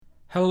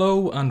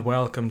Hello and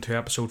welcome to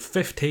episode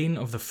 15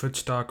 of the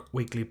Footstock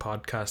Weekly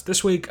Podcast.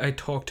 This week I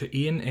talked to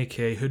Ian,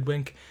 aka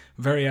Hoodwink,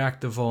 very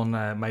active on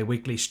my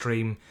weekly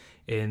stream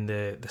in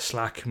the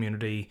Slack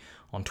community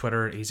on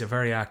Twitter. He's a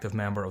very active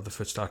member of the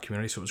Footstock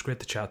community, so it was great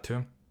to chat to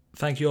him.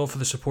 Thank you all for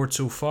the support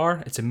so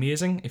far. It's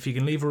amazing. If you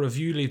can leave a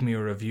review, leave me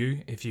a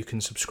review. If you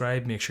can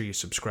subscribe, make sure you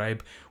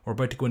subscribe. We're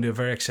about to go into a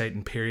very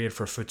exciting period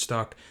for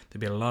Footstock.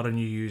 There'll be a lot of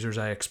new users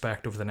I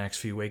expect over the next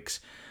few weeks.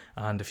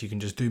 And if you can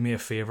just do me a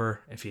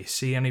favour, if you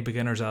see any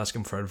beginners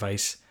asking for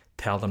advice,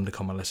 tell them to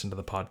come and listen to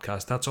the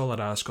podcast. That's all I'd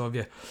ask of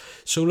you.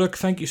 So look,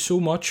 thank you so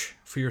much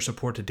for your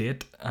support to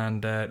date.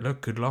 And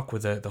look, good luck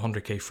with the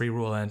 100k free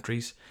roll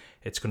entries.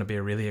 It's going to be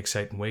a really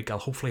exciting week. I'll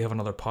hopefully have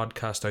another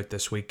podcast out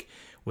this week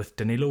with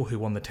Danilo, who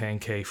won the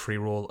 10k free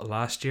roll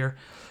last year.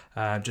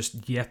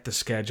 Just yet to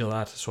schedule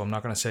that. So I'm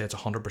not going to say it's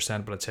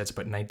 100%, but I'd say it's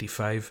about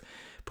 95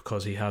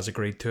 because he has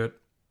agreed to it.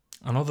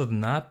 And other than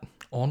that,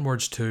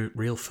 onwards to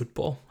real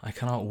football. I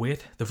cannot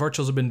wait. The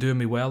virtuals have been doing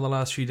me well the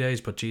last few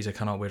days, but geez, I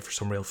cannot wait for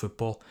some real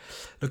football.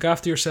 Look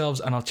after yourselves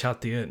and I'll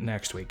chat to you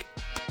next week.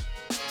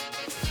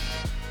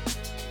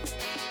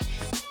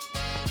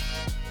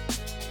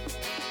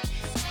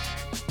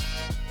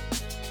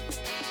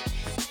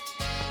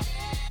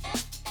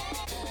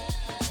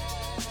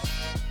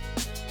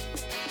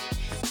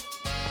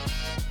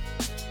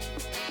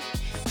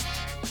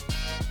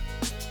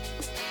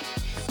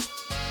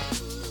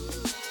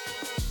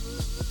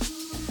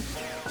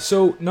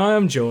 So now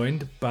I'm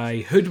joined by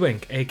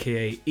Hoodwink,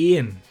 aka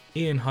Ian.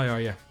 Ian, how are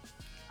you?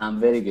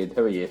 I'm very good.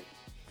 How are you?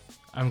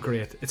 I'm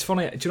great. It's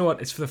funny, do you know what?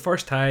 It's for the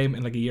first time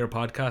in like a year of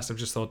podcast, I've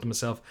just thought to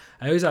myself,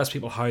 I always ask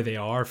people how they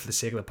are for the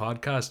sake of the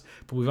podcast,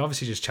 but we've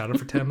obviously just chatted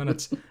for 10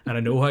 minutes and I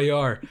know how you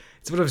are.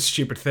 It's a bit of a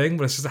stupid thing,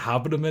 but it's just a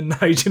habit I'm in now,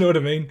 do you know what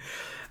I mean?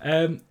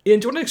 Ian, do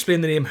you want to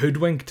explain the name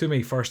Hoodwink to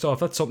me first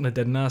off? That's something I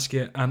didn't ask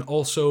you. And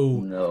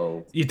also,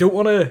 No. You don't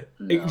want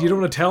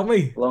to tell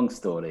me? Long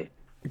story.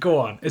 Go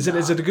on. Is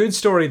it a good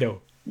story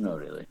though? Not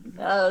really.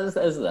 Is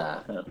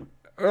that?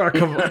 Oh,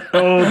 come on.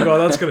 Oh, God,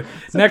 that's good.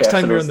 Next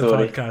time you're in the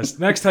story. podcast.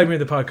 Next time you're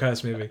in the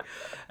podcast, maybe.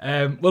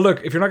 Well,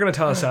 look, if you're not going to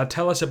tell us that,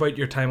 tell us about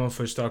your time on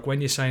Footstock,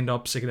 when you signed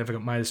up,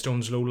 significant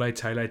milestones, lowlights,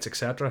 highlights,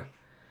 etc.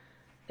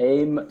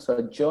 So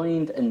I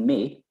joined in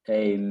May.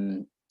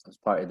 As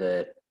part of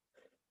the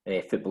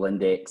Football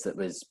Index that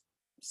was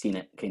seeing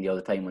it kind of all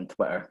the time on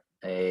Twitter.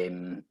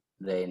 Then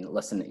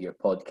listening to your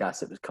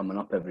podcast, it was coming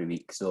up every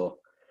week. So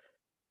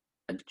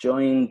I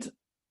joined,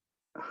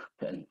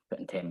 putting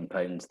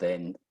 £10,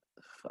 then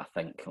I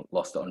think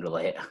lost it on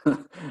Roulette.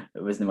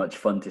 It wasn't much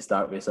fun to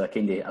start with, so I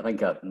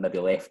think I maybe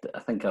left it.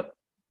 I think I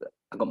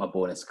got my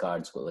bonus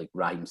cards with like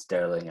Raheem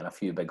Sterling and a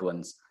few big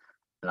ones,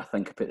 and I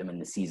think I put them in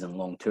the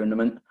season-long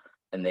tournament,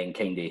 and then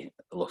kind of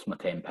lost my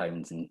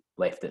 £10 and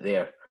left it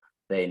there.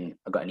 Then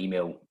I got an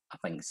email, I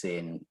think,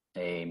 saying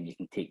you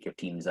can take your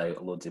teams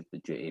out, loads of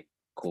due to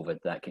COVID,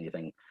 that kind of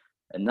thing,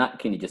 and that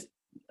kind of just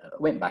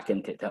went back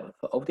into it.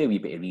 I'll do a wee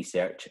bit of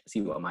research, see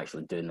what I'm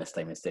actually doing this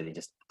time instead of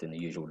just doing the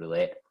usual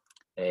roulette.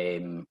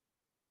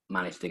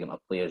 Managed to get my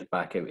players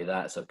back out of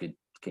that, so I could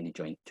kind of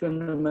join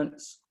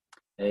tournaments.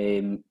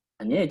 And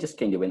yeah, just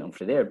kind of went on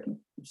from there.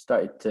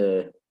 Started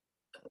to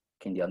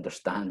kind of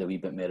understand a wee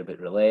bit more about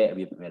roulette, a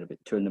wee bit more about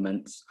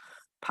tournaments,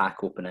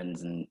 pack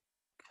openings, and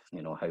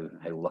you know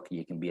how lucky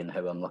you can be and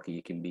how unlucky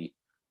you can be.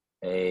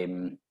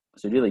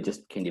 So really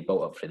just kind of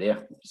built up from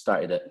there.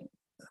 Started it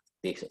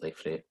basically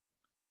for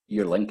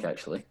your link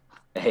actually.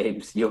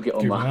 So you'll get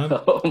on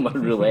my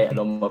roulette and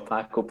on my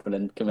pack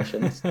opening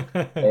commissions.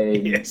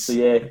 Yes. So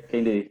yeah,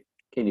 kind of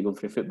going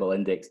through Football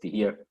Index to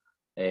here,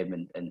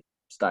 and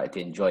started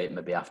to enjoy it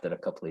maybe after a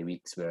couple of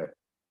weeks, where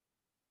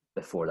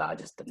before that I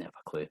just didn't have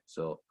a clue.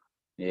 So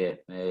yeah,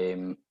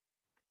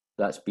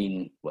 that's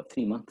been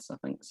 3 months I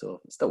think. So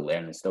still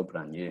learning, still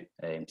brand new,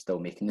 still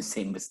making the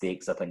same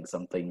mistakes. I think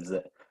sometimes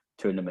that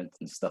tournaments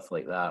and stuff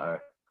like that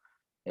are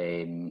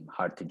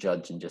hard to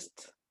judge, and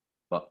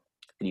but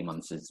 3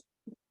 months is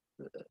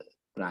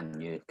brand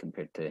new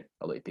compared to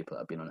a lot of people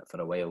that have been on it for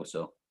a while,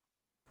 so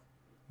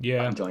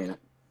yeah, I'm enjoying it.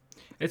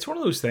 It's one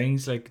of those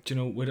things, like, you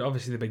know, with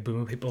obviously the big boom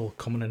of people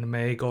coming in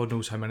May, God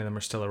knows how many of them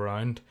are still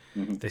around.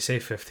 Mm-hmm. They say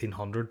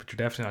 1,500, but you're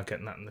definitely not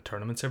getting that in the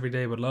tournaments every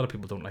day, but a lot of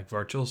people don't like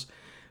virtuals.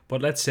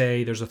 But let's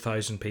say there's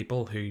 1,000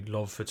 people who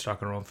love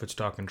Footstock and run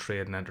Footstock and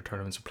trade and enter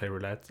tournaments and play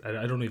roulette.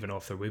 I don't even know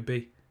if there would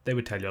be. They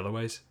would tell you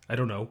otherwise. I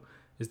don't know,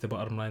 is the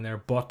bottom line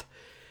there. But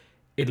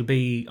it'll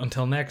be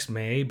until next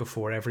May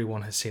before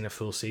everyone has seen a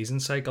full season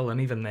cycle, and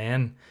even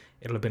then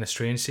it'll have been a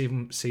strange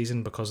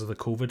season because of the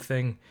COVID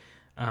thing.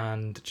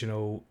 And you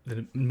know,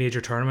 the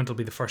major tournament will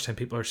be the first time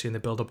people are seeing the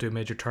build up to a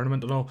major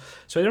tournament and all.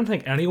 So I don't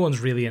think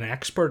anyone's really an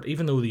expert,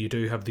 even though you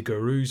do have the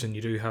gurus and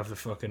you do have the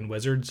fucking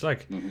wizards.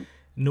 Like,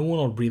 no one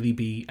will really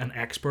be an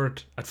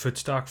expert at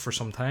Footstock for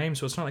some time,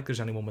 so it's not like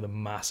there's anyone with a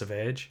massive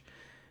edge.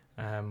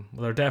 Well,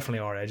 there definitely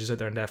are edges out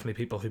there, and definitely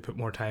people who put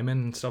more time in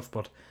and stuff,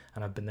 and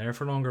have been there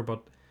for longer,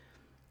 but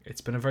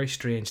it's been a very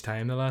strange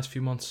time the last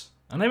few months.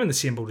 And I'm in the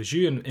same boat as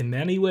you in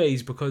many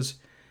ways, because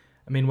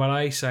I mean, when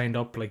I signed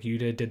up like you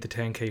did the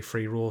 10k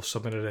free roll,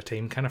 submitted a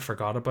team, kind of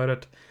forgot about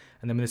it.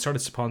 And then when they started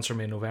sponsoring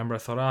me in November, I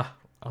thought,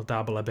 I'll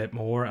dabble a bit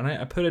more. And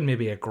I put in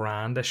maybe a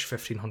grandish,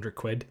 1,500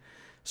 quid,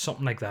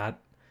 something like that.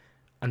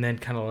 And then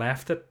kind of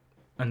left it.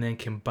 And then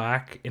came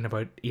back in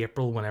about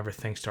April when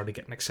everything started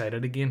getting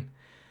excited again.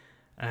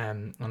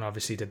 And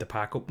obviously did the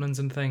pack openings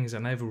and things.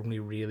 And I've only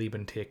really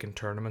been taking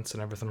tournaments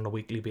and everything on a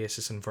weekly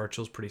basis and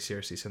virtuals pretty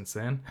seriously since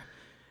then.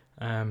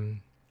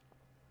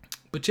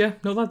 But yeah,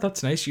 no,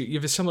 that's nice. You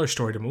have a similar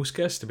story to most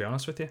guests, to be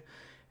honest with you.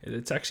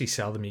 It's actually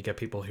seldom you get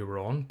people who were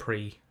on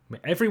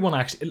everyone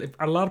actually,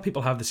 a lot of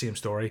people have the same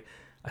story.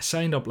 I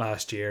signed up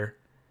last year,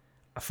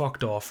 I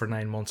fucked off for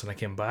 9 months and I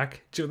came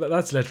back.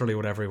 That's literally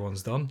what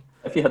everyone's done.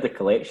 If you had the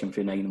collection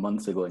for 9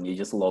 months ago and you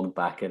just logged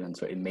back in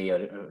sort of May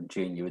or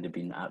June, you would have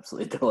been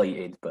absolutely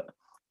delighted. But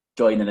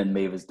joining in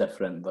May was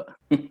different. But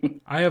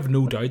I have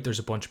no doubt there's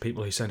a bunch of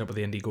people who signed up with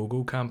the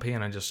Indiegogo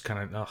campaign and just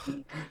kind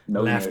of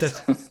left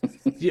it.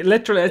 Yeah,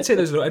 literally, I'd say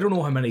I don't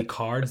know how many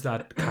cards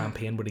that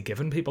campaign would have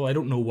given people. I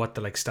don't know what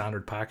the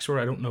standard packs were.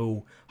 I don't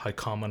know how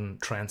common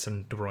Trents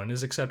and De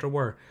Bruyne's etc.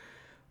 were,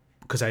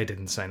 because I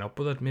didn't sign up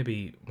with it.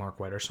 Maybe Mark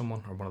White or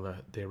someone, or one of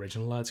the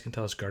original lads can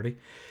tell us, Gertie.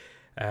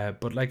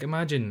 But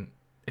imagine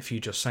if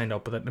you just signed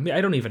up with it. I mean, I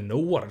don't even know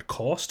what it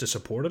cost to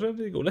support it.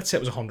 You go, let's say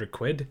it was 100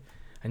 quid,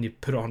 and you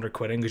put 100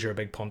 quid in because you're a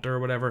big punter or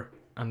whatever.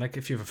 And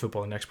if you have a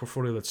football index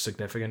portfolio that's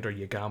significant, or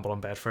you gamble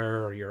on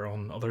Betfair, or you're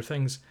on other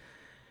things,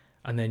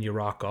 and then you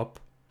rock up,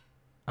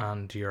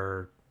 and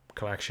your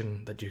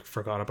collection that you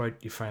forgot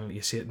about, you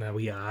see it in a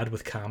wee ad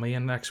with Cammy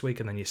in next week,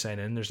 and then you sign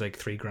in. There's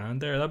 $3,000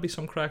 there. That'd be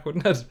some crack,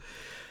 wouldn't it?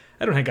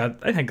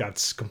 I think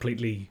that's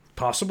completely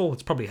possible.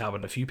 It's probably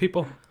happened to a few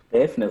people.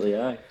 Definitely,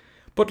 aye.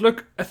 But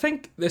look, I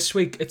think this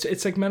week,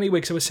 it's like many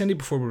weeks. I was saying to you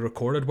before we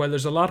recorded, while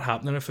there's a lot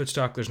happening at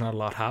Footstock, there's not a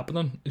lot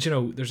happening.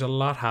 There's a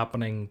lot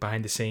happening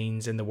behind the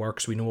scenes, in the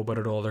works. We know about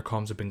it all. Their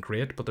comms have been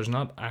great, but there's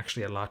not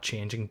actually a lot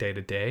changing day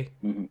to day.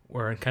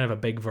 We're in kind of a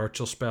big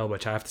virtual spell,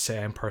 which I have to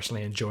say I'm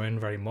personally enjoying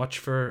very much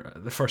for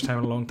the first time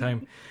in a long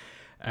time.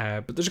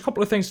 But there's a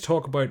couple of things to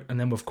talk about, and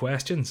then with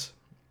questions.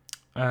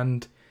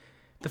 And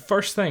the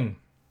first thing,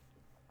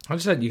 I'll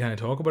just let you kind of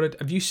talk about it.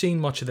 Have you seen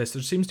much of this?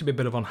 There seems to be a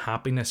bit of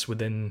unhappiness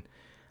within,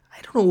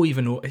 I don't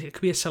even know, it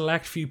could be a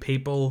select few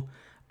people.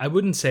 I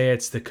wouldn't say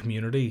it's the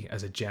community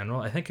as a general.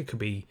 I think it could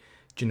be,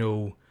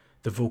 the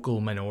vocal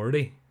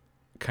minority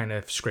kind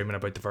of screaming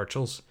about the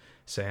virtuals,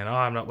 saying,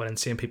 I'm not winning,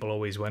 seeing people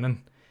always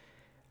winning.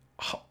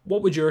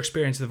 What would your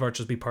experience of the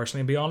virtuals be personally?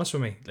 And be honest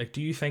with me.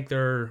 Do you think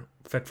they're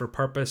fit for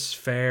purpose,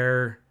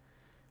 fair?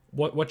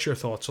 What's your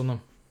thoughts on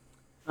them?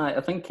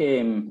 I think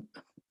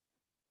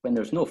when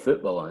there's no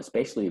football on,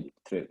 especially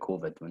throughout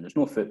COVID, when there's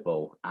no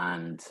football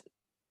and,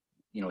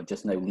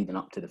 just now leading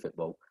up to the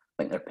football,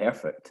 I think they're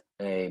perfect.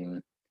 I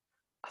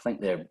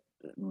think they're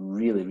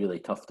really, really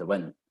tough to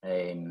win.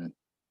 There's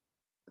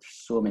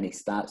so many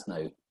stats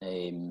now.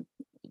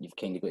 You've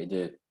kind of got to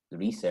do the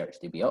research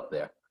to be up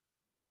there.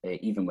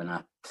 Even when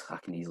I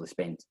can easily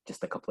spend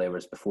just a couple of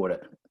hours before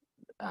it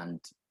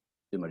and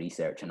do my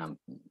research, and I'm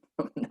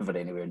never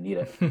anywhere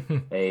near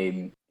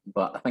it.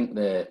 But I think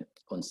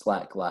on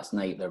Slack last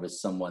night there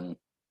was someone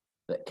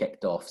that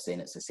kicked off saying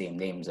it's the same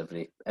names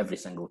every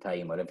single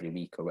time or every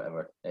week or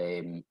whatever.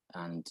 And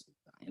a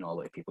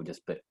lot of people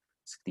just put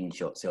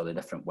screenshots of all the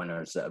different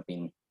winners that have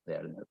been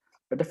there.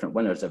 They're different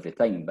winners every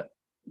time, but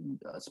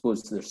I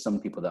suppose there's some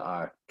people that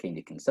are kind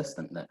of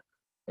consistent, that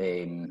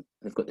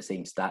they've got the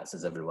same stats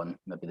as everyone.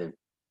 Maybe they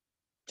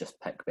just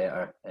pick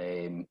better,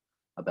 a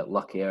bit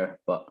luckier,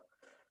 but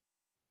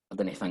I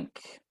don't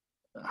think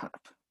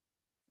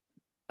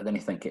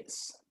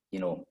it's,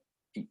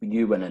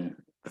 you winning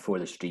before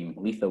the stream,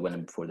 Letha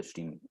winning before the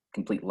stream,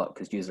 complete luck,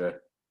 because you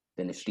are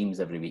doing the streams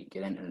every week,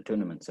 you're entering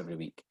tournaments every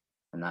week,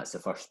 and that's the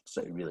first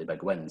sort of really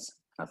big wins.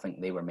 I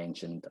think they were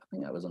mentioned, I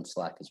think that was on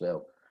Slack as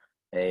well.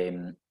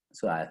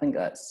 So I think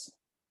I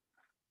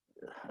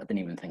don't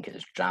even think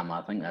it's drama.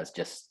 I think that's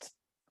just,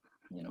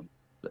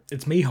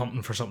 It's me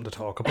hunting for something to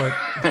talk about.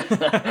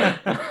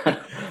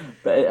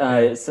 But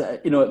it's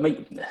it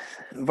might,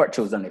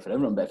 virtuals aren't for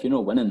everyone, but if you're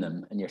not winning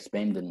them and you're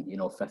spending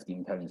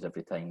 £15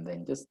 every time,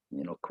 then just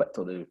quit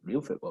till the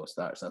real football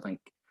starts. I don't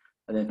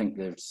think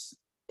there's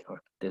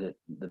the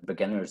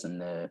beginners and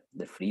the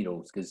free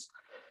rolls, because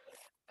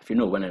if you're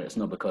not winning, it's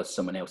not because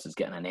someone else is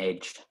getting an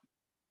edge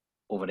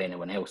over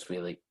anyone else,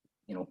 really.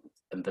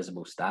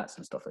 Invisible stats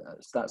and stuff like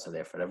that. Stats are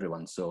there for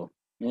everyone. So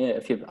yeah,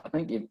 I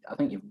think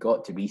you've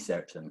got to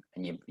research them,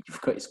 and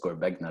you've got to score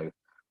big now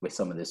with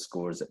some of the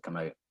scores that come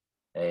out.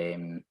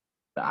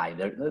 But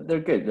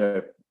they're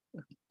good.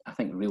 I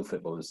think real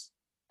football is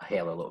a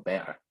hell of a lot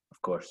better,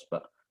 of course,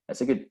 but it's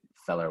a good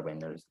filler when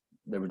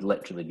there would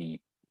literally be,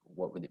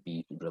 what would it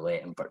be,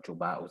 roulette and virtual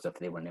battles if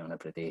they were on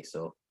every day.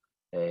 So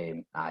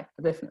I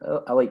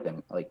like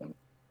them.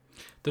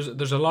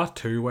 There's a lot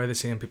too why the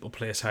same people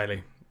place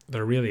highly.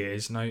 There really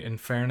is. Now, in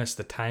fairness,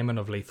 the timing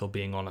of Lethal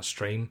being on a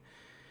stream,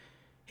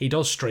 he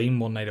does stream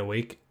one night a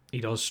week. He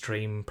does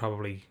stream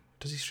probably.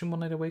 Does he stream one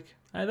night a week?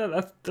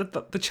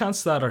 The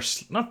chances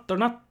that they're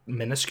not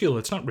minuscule.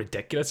 It's not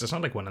ridiculous. It's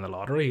not like winning the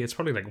lottery. It's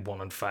probably like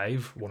 1 in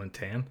 5, 1 in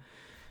 10.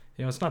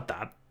 It's not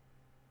that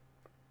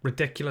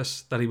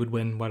ridiculous that he would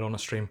win while on a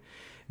stream.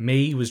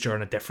 Me was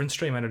during a different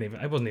stream. I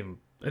didn't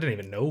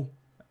even know.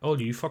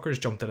 All you fuckers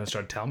jumped in and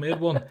started telling me it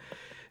won.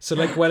 So,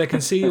 like, while I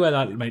can see why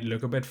that might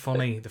look a bit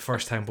funny, the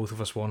first time both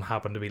of us won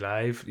happened to be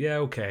live. Yeah,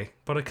 okay,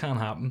 but it can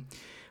happen.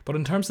 But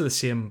in terms of the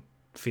same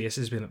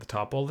faces being at the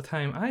top all the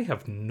time, I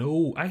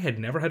had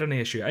never had any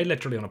issue. I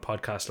literally on a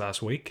podcast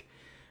last week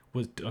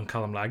on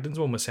Callum Lagden's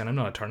one was saying, I'm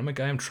not a tournament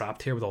guy, I'm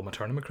trapped here with all my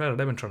tournament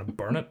credit, I've been trying to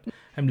burn it.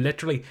 I'm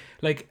literally,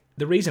 like,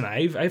 the reason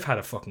I've had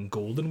a fucking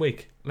golden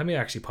week. Let me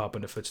actually pop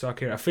into Footstock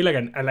here. I feel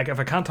like if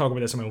I can't talk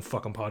about this on my own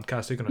fucking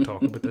podcast, who can I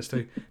talk about this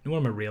to? No one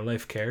in my real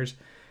life cares.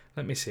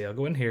 Let me see, I'll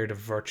go in here to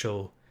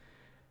virtual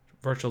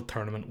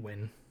tournament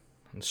win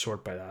and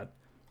sort by that.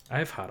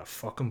 I've had a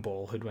fucking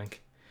ball,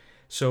 Hoodwink.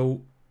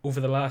 So over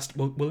the last,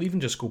 we'll even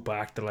just go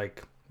back to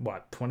like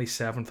what,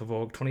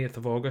 28th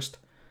of August,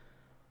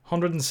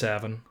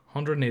 107,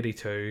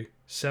 182,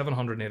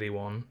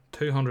 781,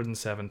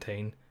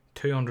 217,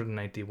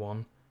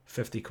 291,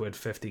 50 quid,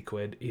 50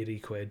 quid, 80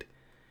 quid.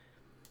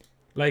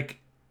 Like,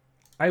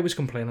 I was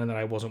complaining that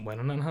I wasn't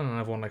winning and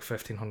I've won like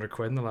 1,500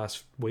 quid in the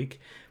last week,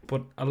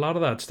 but a lot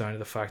of that's down to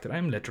the fact that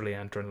I'm literally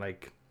entering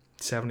like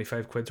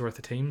 75 quid's worth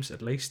of teams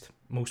at least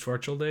most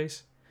virtual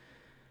days.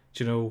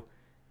 Do you know,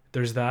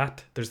 there's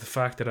the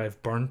fact that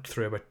I've burnt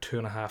through about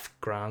 2.5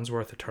 grand's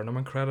worth of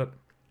tournament credit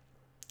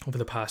over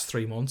the past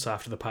 3 months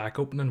after the pack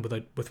opening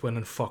with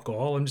winning fuck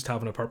all. I'm just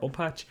having a purple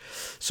patch.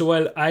 So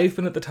while I've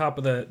been at the top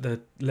of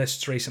the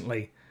lists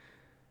recently,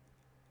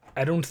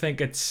 I don't think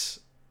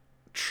it's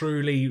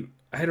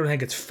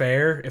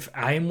fair if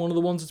I'm one of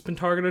the ones that's been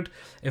targeted.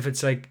 If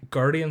it's like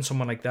Gertie and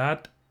someone like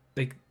that,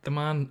 like, the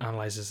man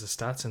analyzes the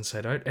stats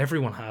inside out.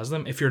 Everyone has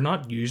them. If you're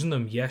not using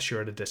them, yes,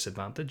 you're at a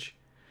disadvantage.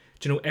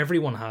 Do you know,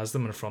 everyone has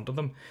them in front of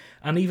them.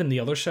 And even the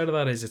other side of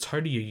that is, it's how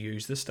do you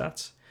use the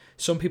stats?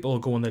 Some people will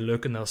go and they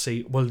look and they'll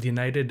say, well,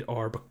 United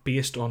are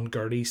based on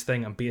Gertie's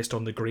thing and based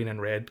on the green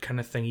and red kind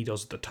of thing he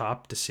does at the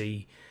top to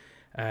see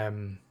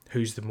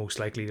who's the most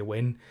likely to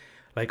win.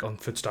 Like on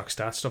Footstock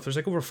stats stuff, there's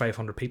like over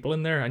 500 people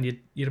in there, and you'd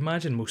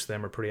imagine most of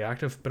them are pretty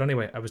active. But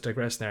anyway, I was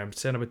digressing there. I'm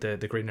saying about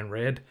the green and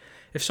red.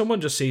 If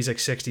someone just sees like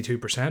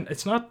 62%,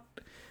 it's not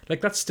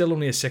like, that's still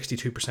only a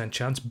 62%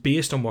 chance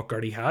based on what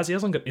Gertie has. He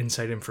hasn't got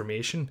inside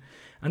information,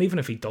 and even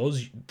if he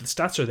does, the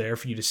stats are there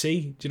for you to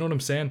see. Do you know what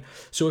I'm saying?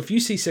 So if you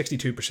see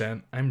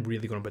 62%, I'm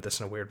really going to put this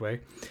in a weird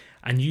way,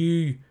 and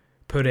you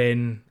put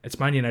in, it's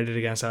Man United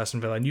against Aston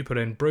Villa, and you put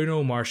in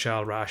Bruno,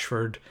 Martial,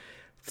 Rashford,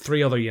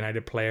 3 other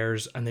United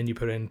players, and then you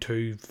put in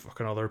 2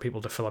 fucking other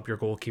people to fill up your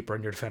goalkeeper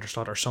and your defender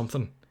slot or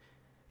something,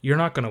 you're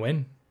not going to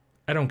win.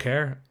 I don't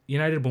care.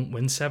 United won't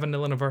win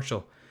 7-0 in a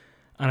virtual.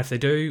 And if they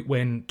do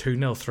win 2-0,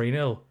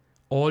 3-0,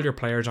 all your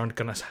players aren't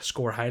going to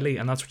score highly,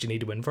 and that's what you need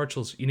to win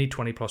virtuals. You need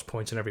 20 plus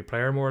points in every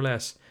player, more or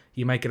less.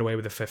 You might get away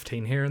with a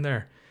 15 here and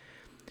there.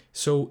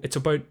 So it's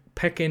about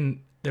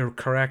picking the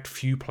correct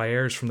few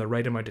players from the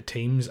right amount of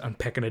teams and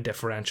picking a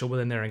differential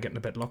within there and getting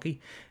a bit lucky.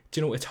 Do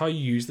you know, it's how you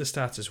use the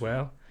stats as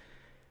well.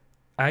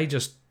 I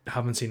just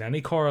haven't seen any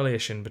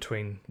correlation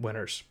between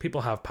winners.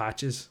 People have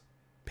patches.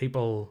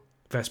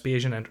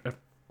 Vespasian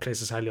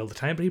places highly all the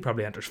time, but he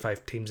probably enters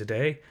 5 teams a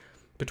day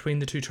between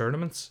the 2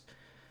 tournaments.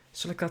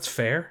 So, like, that's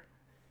fair.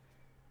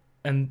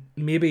 And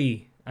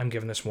maybe I'm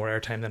giving this more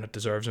airtime than it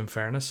deserves, in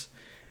fairness.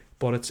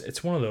 But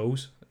it's one of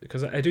those.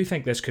 Because I do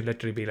think this could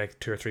literally be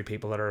like 2 or 3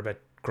 people that are a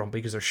bit grumpy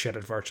because they're shit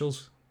at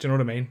virtuals. Do you know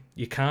what I mean?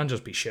 You can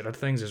just be shit at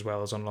things as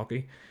well as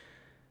unlucky.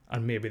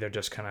 And maybe they're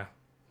just kind of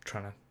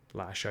trying to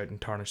lash out and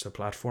tarnish the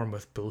platform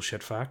with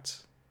bullshit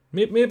facts.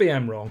 Maybe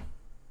I'm wrong.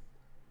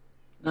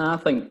 No, I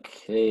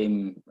think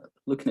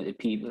looking at the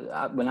people,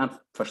 when I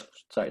first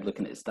started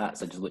looking at the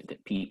stats, I just looked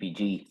at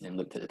PPG and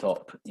looked at the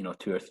top,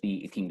 2 or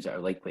 3 teams that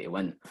are likely to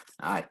win.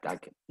 I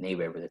get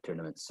nowhere with the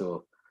tournament.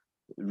 So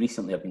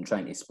recently, I've been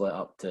trying to split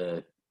up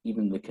to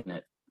even looking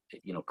at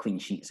clean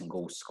sheets and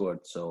goals scored.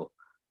 So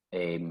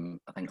I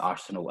think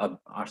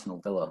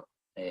Arsenal Villa.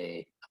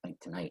 I think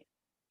tonight.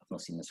 I've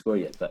not seen the score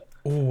yet, but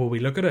will we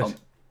look at it?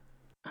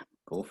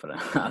 Go for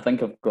it. I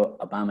think I've got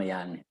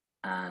Aubameyang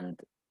and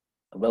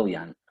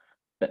Willian.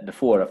 But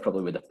before, I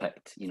probably would have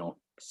picked,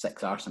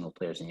 6 Arsenal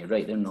players, and you're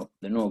right, they're not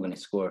going to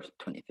score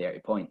 20, 30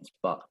 points.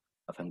 But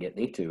if I can get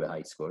they 2 with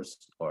high scores,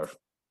 or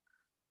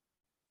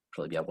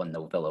probably be a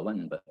 1-0 Villa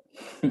win, but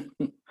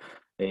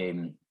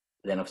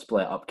then I've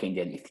split it up kind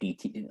of into 3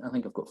 teams. I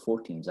think I've got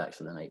 4 teams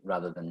actually tonight,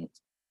 rather than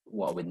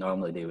what I would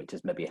normally do, which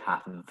is maybe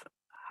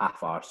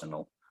half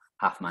Arsenal,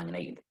 half Man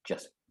United,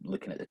 just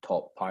looking at the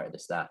top part of the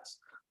stats,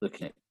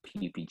 looking at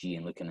PPG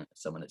and looking at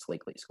someone that's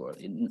likely to score.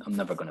 I'm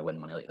never going to win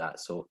money like that,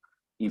 so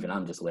even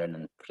I'm just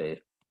learning for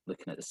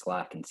looking at the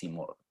Slack and seeing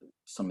what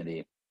some of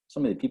the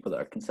people that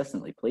are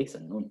consistently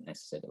placing don't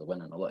necessarily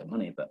winning a lot of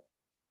money, but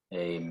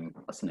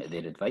listening to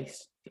their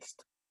advice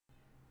just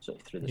sort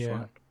of through the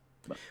Slack.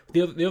 But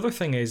the other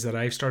thing is that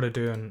I've started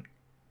doing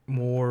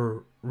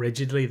more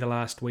rigidly the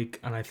last week,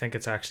 and I think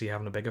it's actually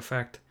having a big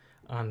effect.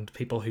 And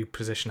people who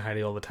position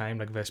highly all the time,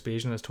 like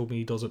Vespasian has told me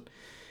he does it,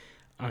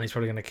 and he's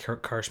probably going to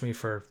curse me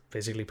for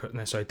basically putting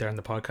this out there in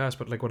the podcast,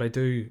 but like what I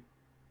do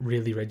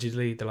really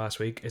rigidly the last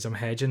week is I'm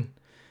hedging.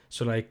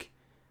 So like,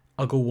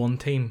 I'll go one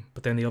team,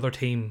 but then the other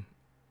team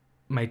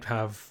might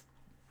have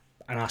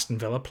an Aston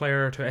Villa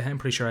player. I'm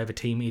pretty sure I have a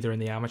team either in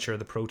the amateur or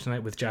the pro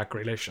tonight with Jack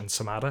Grealish and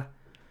Samata,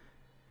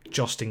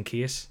 just in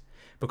case.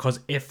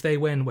 Because if they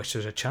win, which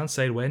there's a chance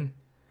they'd win,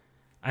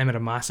 I'm at a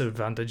massive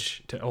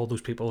advantage to all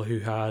those people who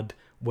had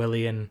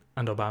Willian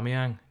and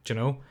Aubameyang, do you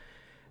know?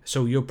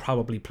 So you'll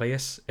probably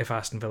place, if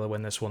Aston Villa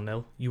win this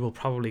 1-0, you will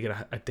probably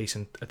get a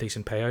decent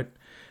payout.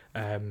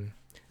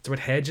 It's about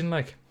hedging,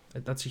 like.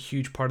 That's a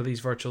huge part of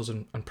these virtuals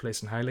and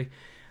placing highly.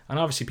 And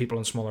obviously people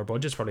on smaller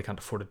budgets probably can't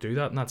afford to do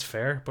that, and that's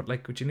fair. But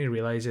like, what you need to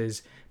realise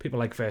is people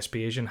like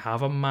Vespasian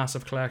have a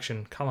massive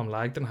collection. Callum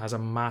Lagden has a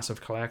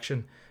massive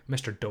collection.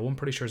 Mr. Doe, I'm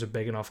pretty sure, is a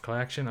big enough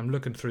collection. I'm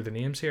looking through the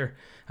names here.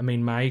 I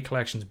mean, my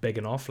collection's big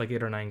enough, like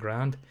 8 or 9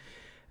 grand.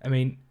 I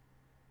mean,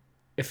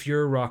 if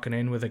you're rocking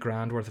in with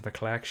 $1,000 worth of a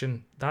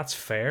collection, that's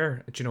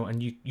fair, you know,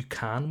 and you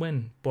can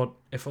win. But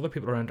if other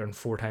people are entering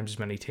 4 times as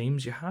many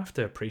teams, you have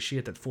to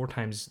appreciate that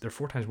they're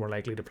 4 times more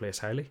likely to place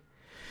highly.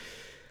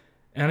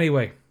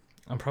 Anyway,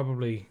 I'm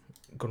probably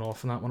going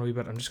off on that one a wee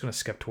bit. I'm just going to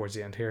skip towards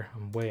the end here.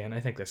 I'm way in. I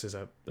think this is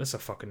a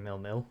fucking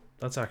 0-0.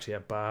 That's actually a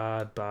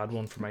bad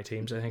one for my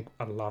teams. I think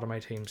a lot of my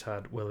teams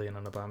had Willian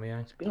and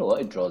Aubameyang. There's been a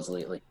lot of draws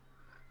lately.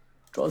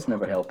 Draws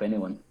never help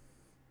anyone.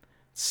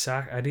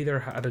 I'd either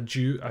had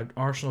an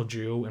Arsenal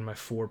duo in my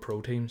 4 pro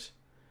teams,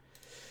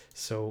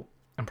 so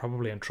I'm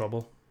probably in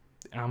trouble.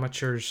 The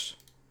amateurs,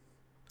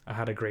 I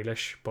had a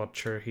Grealish, but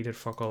sure, he did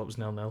fuck all. It was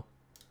 0-0.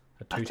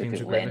 Had 2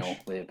 teams with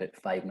Grealish with about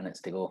 5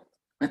 minutes to go.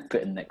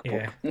 Put in Nick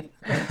Pope. Yeah.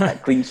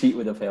 That clean sheet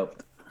would have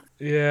helped.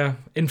 Yeah.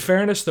 In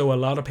fairness, though, a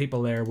lot of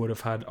people there would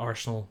have had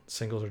Arsenal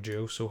singles or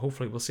duos, so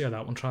hopefully we'll see how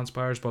that one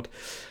transpires. But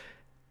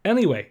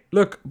anyway,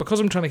 look,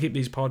 because I'm trying to keep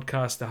these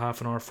podcasts to half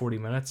an hour, 40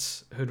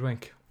 minutes,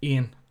 Hoodwink,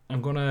 Ian,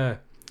 we'll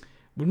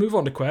move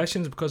on to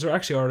questions because there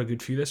actually are a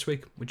good few this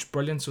week, which is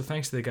brilliant. So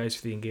thanks to the guys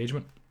for the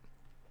engagement.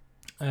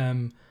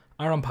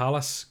 Aaron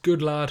Palace,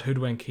 good lad,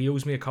 Hoodwink. He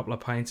owes me a couple of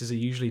pints as he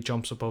usually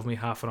jumps above me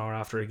half an hour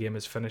after a game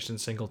is finished in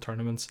single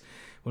tournaments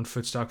when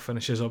Footstock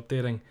finishes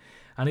updating.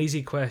 An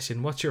easy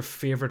question: what's your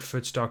favourite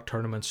Footstock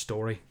tournament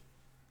story?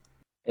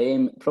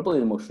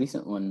 Probably the most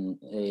recent one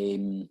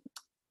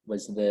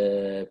was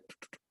the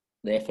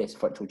FS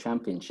Virtual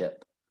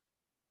Championship.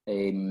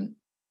 I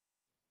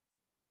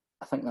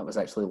think that was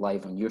actually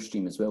live on your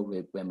stream as well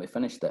when we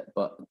finished it.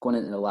 But going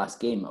into the last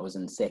game, I was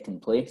in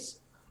second place.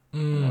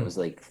 And that was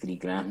like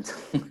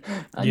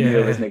 $3,000. I knew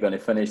I wasn't going to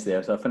finish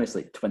there, so I finished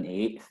like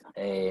 28th,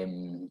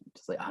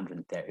 just like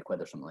 130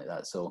 quid or something like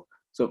that. So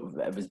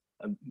it was.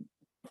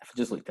 If I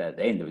just looked at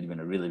the end, it would have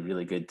been a really,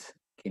 really good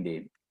kind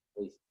of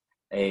place.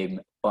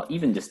 But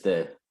even just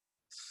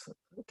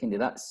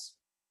that's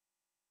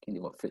kind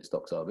of what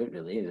Footstock's all about,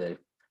 really.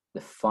 The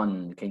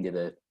fun, kind of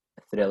the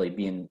thrill of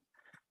being.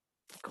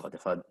 God,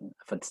 if I'd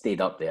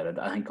stayed up there,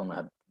 I think I only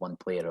had 1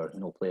 player or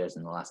no players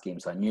in the last game,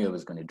 so I knew I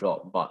was going to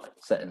drop. But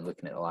sitting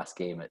looking at the last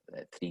game at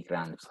 $3,000, it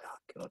was like, oh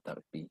God, that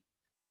would be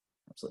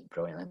absolutely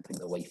brilliant. I didn't think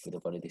the wife would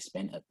have already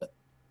spent it, but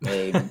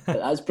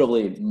that's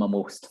probably my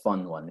most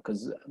fun one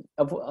because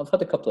I've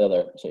had a couple of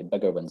other sort of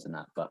bigger ones than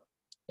that. But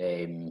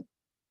I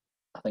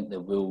think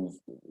the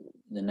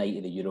night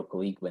of the Europa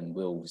League when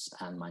Wolves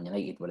and Man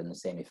United were in the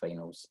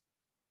semi-finals,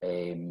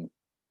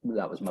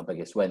 that was my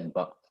biggest win.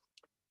 But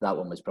that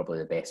one was probably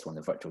the best one,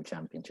 the Virtual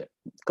Championship,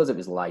 because it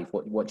was live.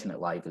 Watching it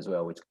live as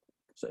well was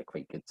sort of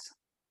quite good.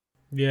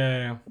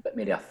 Yeah. A bit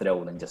maybe a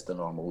thrill than just a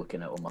normal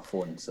looking at it on my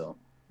phone. So,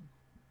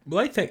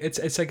 well, I think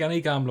it's like any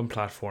gambling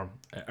platform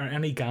or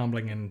any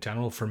gambling in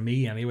general. For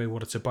me, anyway,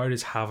 what it's about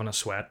is having a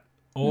sweat.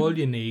 All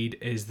you need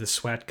is the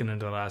sweat going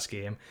into the last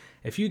game.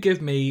 If you give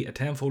me a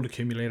tenfold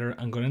accumulator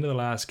and going into the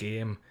last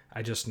game,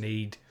 I just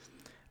need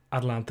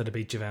Atalanta to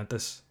beat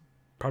Juventus.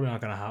 Probably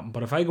not going to happen.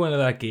 But if I go into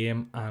that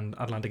game and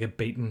Atalanta get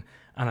beaten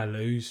and I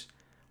lose,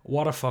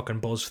 what a fucking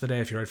buzz for the day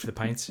if you're out for the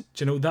pints. Do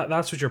you know,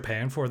 that's what you're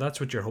paying for.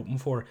 That's what you're hoping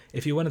for.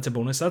 If you win, it's a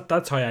bonus.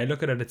 That's how I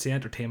look at it. It's the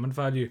entertainment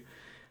value,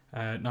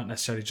 not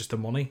necessarily just the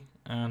money.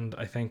 And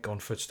I think on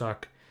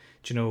Footstock,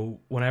 do you know,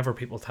 whenever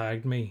people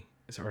tagged me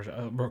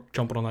or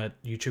jumping on that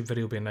YouTube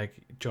video being like,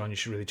 John, you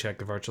should really check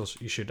the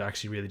virtuals. You should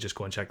actually really just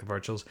go and check the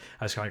virtuals.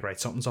 I was kind of like, right,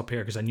 something's up here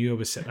because I knew I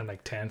was sitting in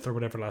like 10th or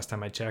whatever last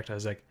time I checked. I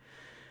was like,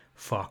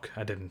 fuck,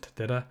 I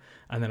did I?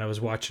 And then I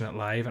was watching it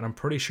live and I'm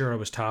pretty sure I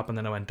was top and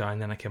then I went down,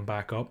 then I came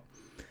back up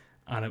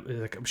and it was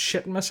like I'm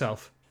shitting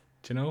myself,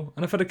 do you know?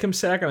 And if I'd have come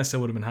second I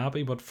still would have been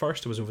happy, but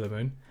first it was over the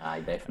moon.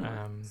 Aye, definitely.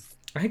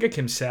 I think I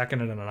came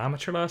second in an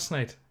amateur last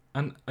night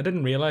and I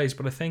didn't realise,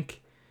 but I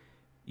think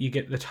you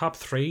get the top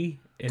 3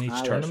 in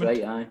each tournament that's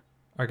right,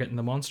 are getting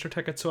the monster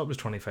ticket, so it was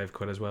 25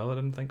 quid as well. I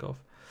didn't think of.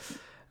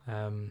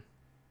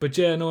 But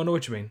yeah, no, I know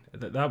what you mean.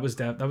 That was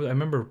I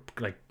remember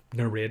like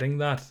narrating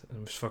that and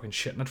I was fucking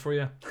shitting it for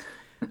you.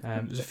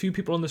 There's a few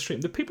people on the stream.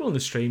 The people on the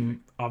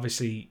stream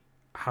obviously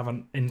have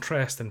an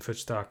interest in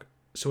Footstock,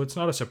 so it's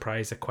not a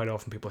surprise that quite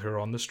often people who are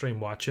on the stream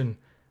watching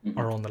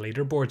are on the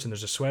leaderboards, and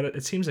there's a sweat.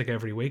 It seems like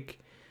every week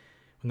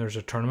when there's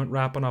a tournament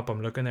wrapping up,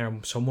 I'm looking there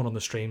and someone on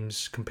the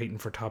stream's competing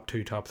for top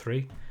 2, top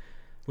 3,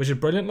 which is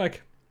brilliant.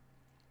 Like,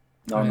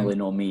 Normally,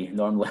 no me.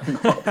 Normally, I'm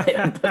not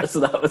betting, but so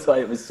that was why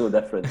it was so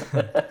different.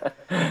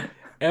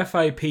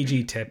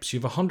 FIPG tips. You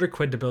have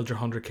 £100 to build your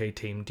 100k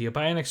team. Do you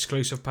buy an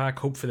exclusive pack,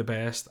 hope for the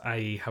best,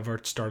 i.e.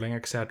 Havertz, Sterling,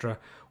 etc.,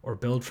 or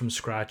build from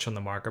scratch on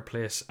the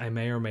marketplace? I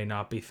may or may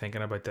not be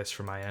thinking about this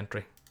for my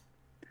entry.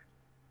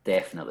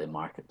 Definitely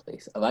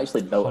marketplace. I've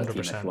actually built a team.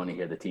 If 100%. you want to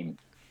hear the team,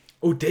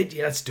 Oh, did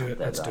you? Let's do it.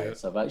 Let's do it.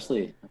 So I've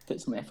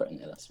put some effort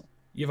into this one.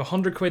 You have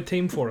 £100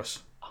 team for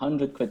us.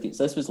 £100.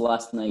 So this was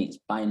last night's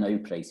buy now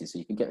prices. So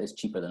you can get this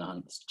cheaper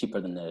than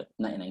cheaper than the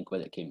 99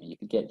 quid it came in. You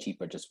could get it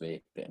cheaper just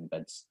with putting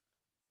bids.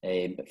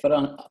 But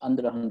for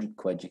under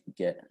 £100, you could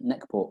get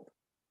Nick Pope,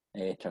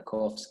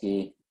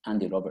 Tarkovsky,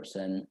 Andy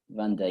Robertson,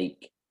 Van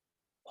Dijk,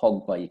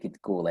 Pogba. You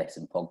could go less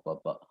than Pogba,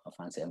 but I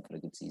fancy him for a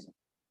good season.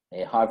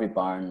 Harvey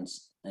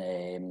Barnes,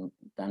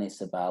 Danny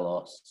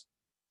Ceballos,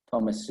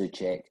 Thomas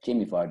Soucek,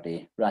 Jamie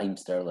Vardy, Raheem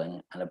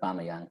Sterling, and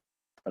Aubameyang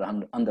for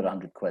under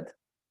 £100.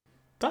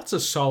 That's a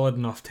solid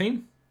enough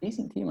team.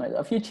 Decent team.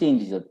 A few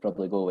changes I'd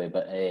probably go with,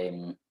 but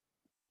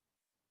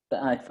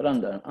for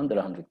under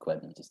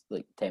 £100 and just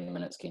like 10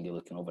 minutes kind of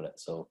looking over it.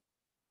 So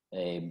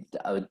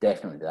I would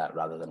definitely do that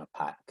rather than a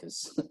pack,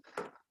 because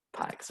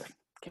packs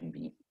can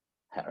be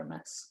hit or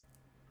miss.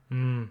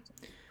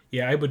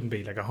 Yeah, I wouldn't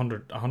be like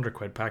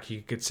 £100 pack. You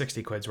could get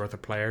 60 quid's worth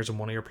of players, and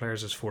one of your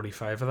players is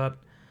 45 of that.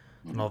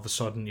 And all of a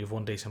sudden you've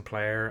one decent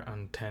player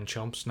and 9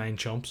 chumps.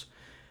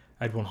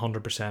 I'd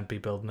 100% be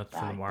building it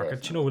for the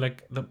market. You know,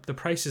 like the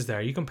price is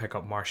there. You can pick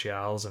up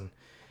Martials and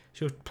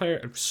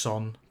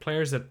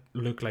players that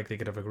look like they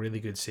could have a really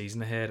good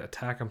season ahead,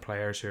 attacking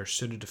players who are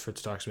suited to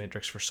Footstock's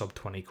matrix for sub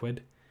 20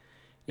 quid.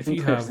 If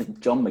you have like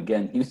John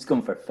McGinn, he was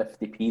going for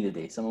 50p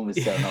today. Someone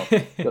was selling up,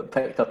 got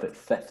picked up at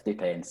 50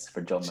 pence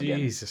for John McGinn.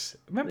 Jesus,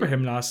 remember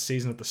him last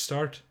season at the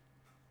start?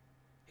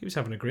 He was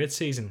having a great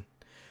season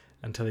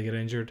until he got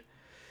injured.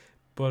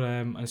 But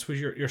I suppose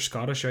you're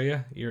Scottish, are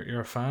you? You're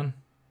a fan.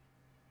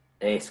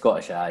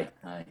 Scottish, aye.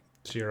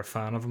 So you're a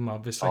fan of him,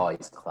 obviously. Oh,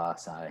 he's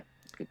class, aye.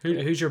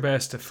 Who's your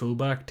best at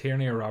fullback,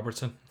 Tierney or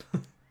Robertson?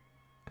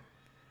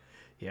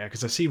 Yeah,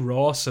 because I see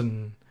Ross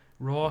and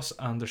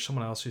there's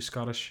someone else who's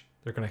Scottish.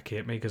 They're going to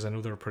hate me because I know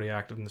they're pretty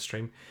active in the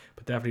stream.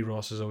 But definitely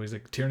Ross is always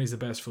like, Tierney's the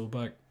best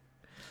fullback.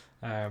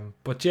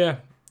 But yeah,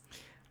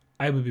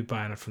 I would be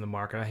buying it from the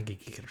market. I think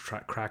he could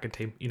crack a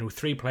team.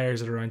 3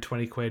 players that are around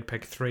 20 quid,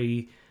 pick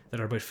 3 that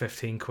are about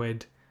 15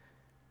 quid.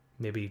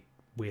 Maybe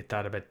weight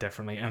that a bit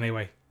differently.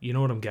 Anyway, you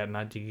know what I'm getting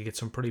at. You get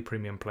some pretty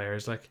premium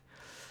players like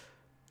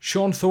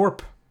Sean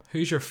Thorpe.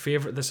 Who's your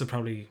favourite? This is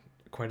probably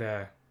quite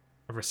a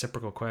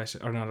reciprocal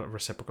question, or not a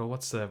reciprocal.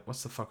 What's the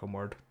fucking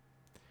word?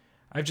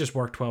 I've just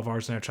worked 12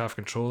 hours in air traffic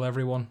control,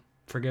 everyone.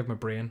 Forgive my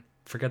brain.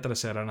 Forget that I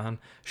said anything.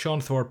 Sean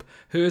Thorpe.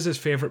 Who is his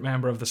favourite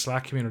member of the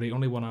Slack community?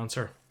 Only one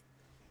answer.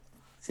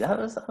 See, that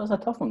was a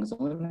tough one because I'm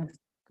going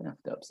to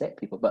have to upset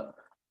people. But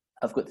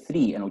I've got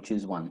 3 and I'll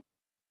choose one.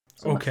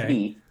 So okay. My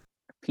 3,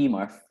 P.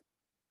 Murph,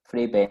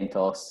 Frey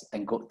Bentos,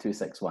 and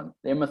Goat261.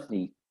 They're my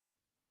 3.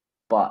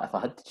 But if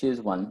I had to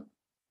choose one,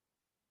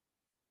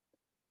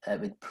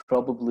 it would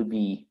probably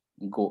be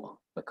Goat,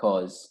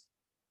 because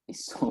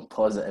he's so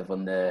positive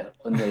on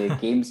the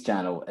games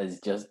channel is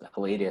just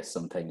hilarious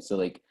sometimes. So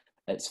like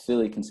it's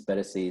fully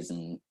conspiracies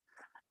and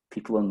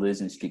people on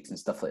losing streaks and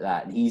stuff like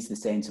that. And he's the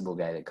sensible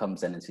guy that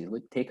comes in and says,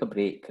 "Look, take a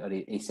break," or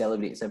he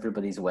celebrates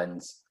everybody's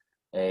wins.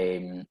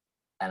 And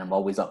I'm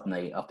always up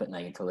at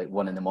night until like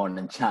 1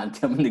 a.m. chatting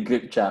to him in the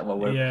group chat while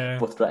we're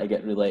both trying to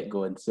get roulette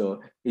going.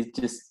 So he's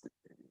just a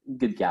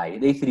good guy.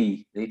 They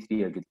three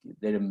are good.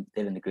 They're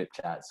in the group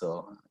chat,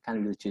 so I can't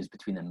really choose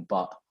between them.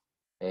 But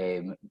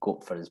go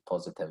for his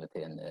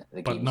positivity in the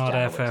but games not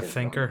channel, FF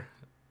Thinker,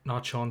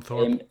 not Sean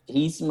Thorpe.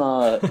 He's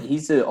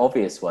the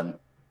obvious one.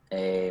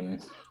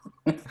 That's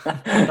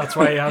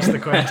why I asked the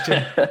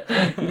question.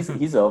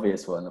 he's the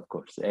obvious one, of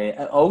course.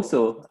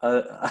 Also,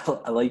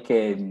 I like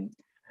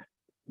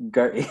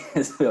Gertie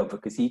as well,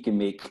 because he can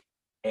make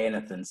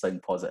anything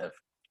sound positive.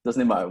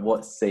 Doesn't matter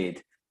what's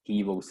said,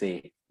 he will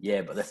say,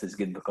 "Yeah, but this is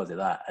good because of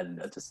that,"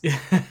 and just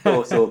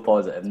so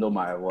positive, no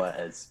matter what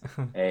it is.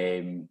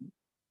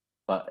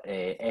 But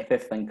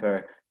FF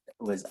Thinker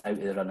was out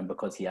of the running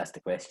because he asked the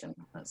question.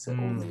 That's the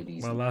only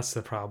reason. Well, that's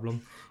the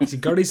problem. See,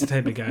 Gertie's the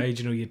type of guy,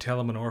 you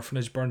tell him an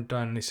orphanage burnt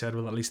down and he said,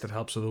 well, at least it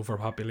helps with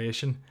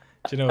overpopulation.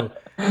 No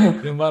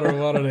matter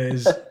what it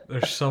is,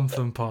 there's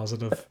something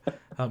positive.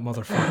 That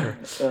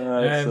motherfucker.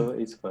 So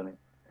he's funny.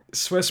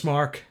 Swiss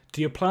Mark,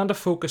 do you plan to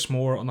focus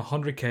more on the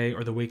 100k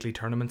or the weekly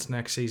tournaments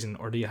next season,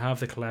 or do you have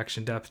the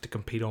collection depth to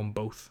compete on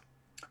both?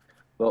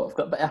 Well, I've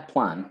got a bit of a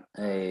plan.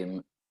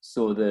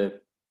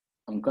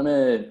 I'm going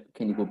to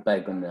kind of go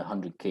big on the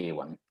 100k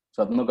one.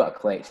 So I've not got a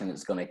collection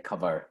that's going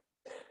to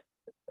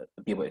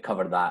be able to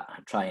cover that,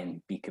 try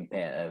and be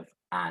competitive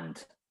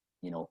and,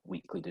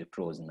 weekly do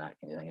pros and that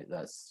kind of thing.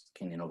 That's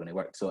kind of not going to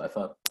work. So if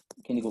I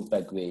kind of go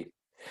big with,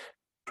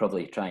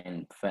 probably try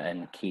and fit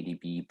in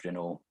KDB,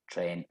 Bruno,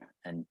 Trent,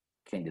 and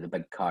kind of the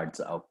big cards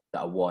that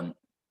I want,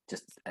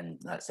 and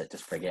that's it,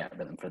 just forget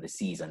about them for the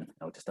season.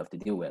 I'll just have to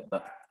deal with it.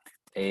 But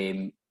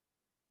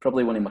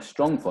probably one of my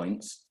strong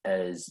points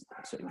is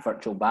sort of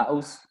virtual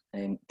battles.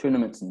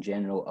 Tournaments in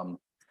general, I'm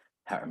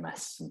hit or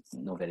miss,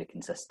 not very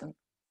consistent.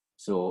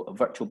 So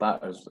virtual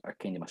batters are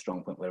kind of my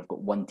strong point, where I've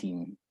got one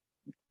team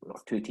or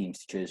two teams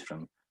to choose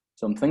from.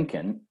 So I'm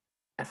thinking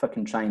if I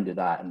can try and do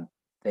that and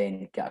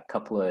then get a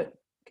couple of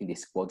kind of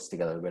squads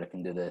together where I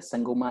can do the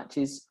single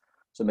matches.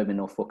 So maybe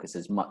not focus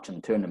as much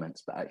on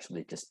tournaments, but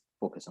actually just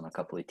focus on a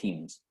couple of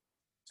teams.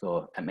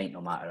 So it might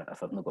not matter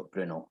if I've not got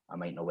Bruno. I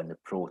might not win the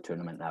pro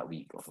tournament that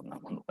week, or I'm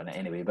not win it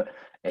anyway. But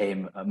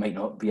I might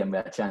not be in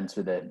with a chance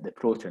with the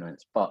pro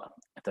tournaments. But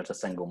if there's a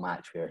single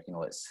match where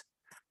it's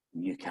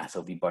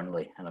Newcastle v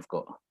Burnley, and I've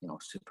got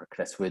Super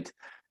Chris Wood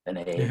and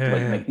Dwight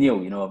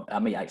McNeil, I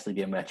might actually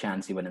be in with a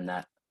chance of winning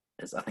that.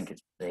 I think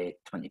it's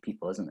 20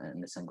 people, isn't it,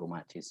 in the single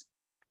matches?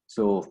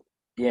 So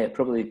yeah,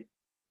 probably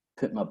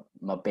put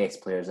my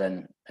best players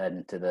into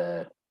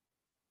the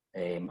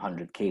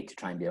 100k to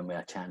try and be in with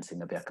a chance of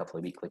maybe a couple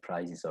of weekly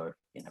prizes, or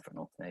you never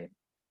know,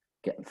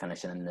 getting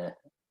finishing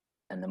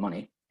in the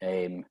money,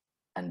 and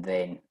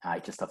then I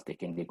just have to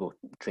kind of go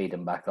trade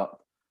them back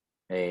up,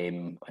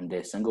 and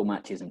do single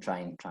matches and try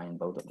and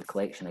build up the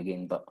collection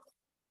again. But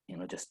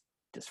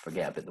just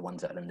forget about the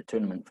ones that are in the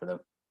tournament for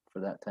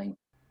that time.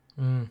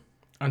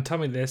 And tell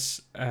me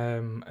this, I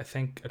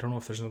don't know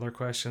if there's another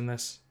question in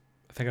this.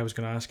 I think I was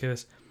going to ask you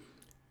this.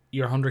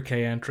 Your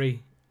 100k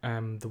entry,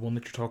 the one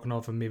that you're talking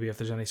of, and maybe if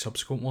there's any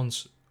subsequent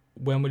ones,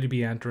 when will you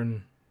be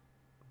entering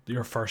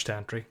your first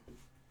entry?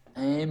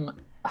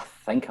 I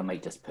think I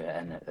might just put it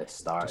in at the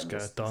start just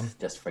get it done.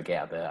 Just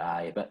forget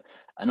about it. But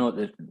I know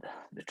the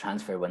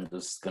transfer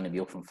window's going to be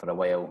open for a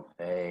while.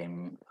 There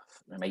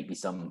might be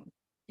some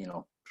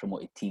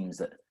promoted teams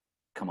that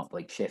come up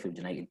like Sheffield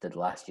United did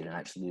last year and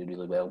actually do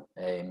really well.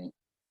 And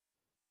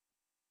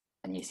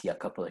you see a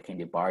couple of kind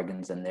of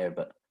bargains in there,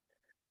 but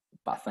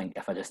I think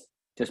if I just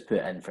put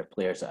it in for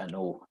players that I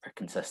know are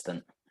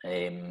consistent,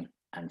 and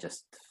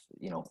just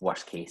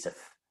worst case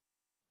if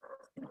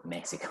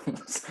Messi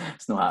comes,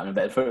 it's not happening.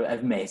 But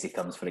if Messi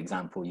comes, for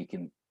example, you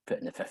can put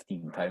in the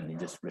 £15 and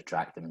just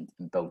retract them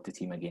and build the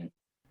team again.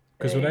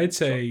 Because what I'd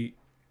say,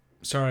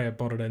 sorry I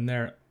brought it in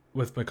there,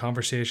 with my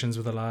conversations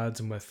with the lads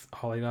and with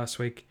Holly last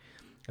week,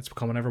 it's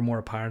becoming ever more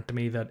apparent to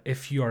me that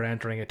if you are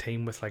entering a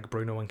team with like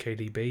Bruno and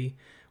KDB,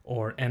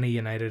 or any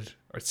United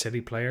or City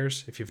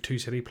players, if you have two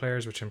City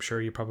players, which I'm sure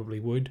you probably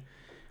would,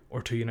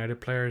 or two United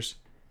players,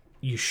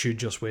 you should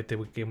just wait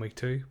till game week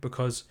 2,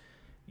 because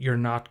you're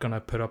not going to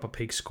put up a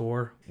peak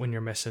score when you're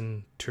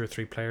missing 2 or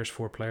 3 players,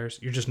 4 players.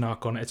 You're just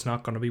not going to, it's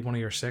not going to be one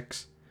of your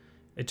 6.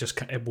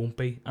 It won't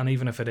be. And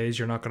even if it is,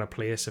 you're not going to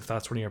place. If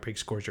that's one of your peak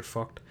scores, you're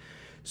fucked.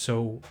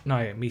 So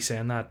now, me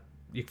saying that,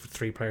 you have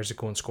 3 players that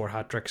go and score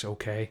hat-tricks,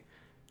 okay,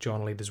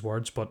 John lead his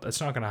words, but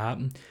it's not going to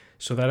happen.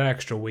 So that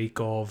extra week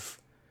of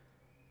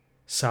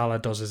Salah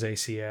does his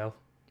ACL,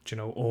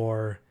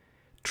 or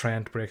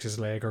Trent breaks his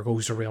leg or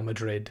goes to Real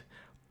Madrid,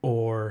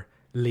 or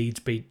Leeds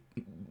beat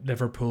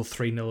Liverpool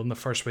 3-0 in the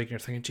first week, and you're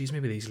thinking, geez,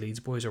 maybe these Leeds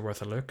boys are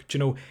worth a look.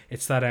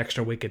 It's that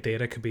extra week of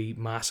data could be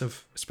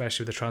massive,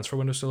 especially with the transfer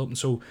window still open.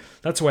 So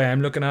that's the way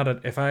I'm looking at it.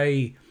 If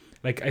I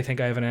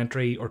think I have an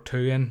entry or 2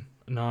 in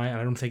now, and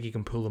I don't think you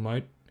can pull them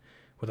out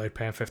without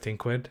paying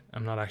 £15.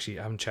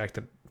 I haven't checked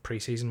it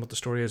pre-season what the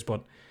story is,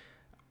 but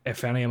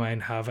if any of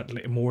mine have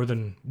it more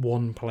than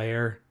one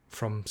player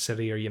from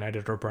City or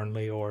United or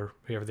Burnley or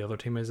whoever the other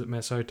team is that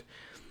miss out,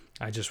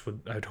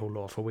 I'd hold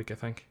off a week. I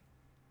think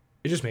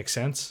it just makes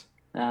sense.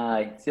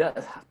 I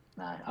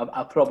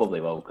probably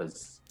will,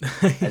 because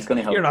it's going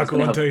to help. You're not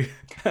going to.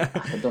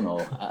 I don't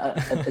know.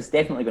 It's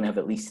definitely going to have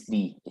at least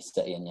 3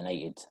 City and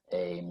United.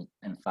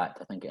 In fact,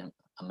 I think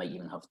I might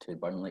even have 2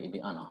 Burnley to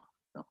beat. I know.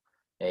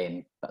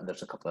 But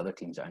there's a couple of other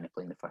teams that are only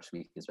playing the first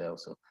week as well.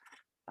 So,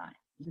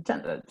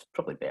 it's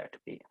probably better to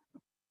be.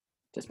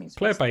 Just means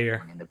play it by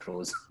ear in the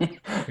pros.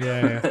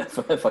 Yeah.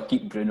 if I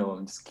keep Bruno,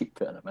 I'll just keep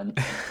putting him in.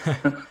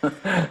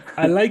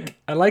 I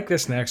like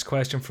this next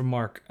question from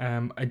Mark.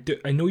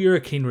 I know you're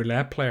a keen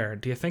roulette player.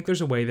 Do you think there's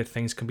a way that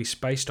things can be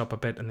spiced up a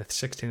bit in the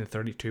 16 and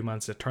 32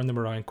 months to turn them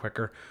around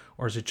quicker,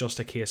 or is it just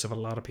a case of a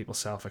lot of people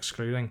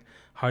self-excluding?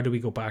 How do we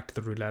go back to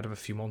the roulette of a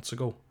few months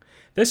ago?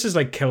 This is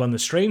like killing the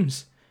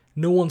streams.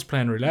 No one's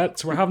playing roulette,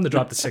 so we're having to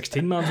drop the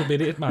 16 mans. We'll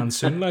be 8 mans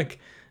soon. We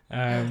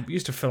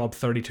used to fill up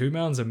 32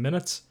 mans in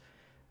minutes.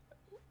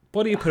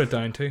 What do you put it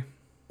down to?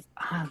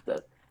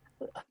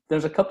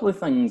 There's a couple of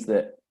things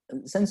that,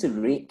 since the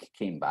rake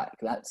came back,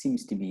 that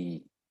seems to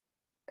be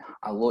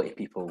a lot of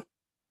people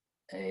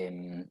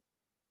can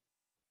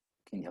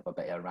have a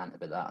bit of a rant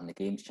about that on the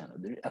games channel.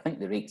 I think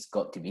the rake's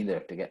got to be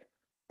there to get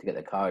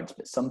the cards,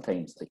 but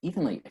sometimes,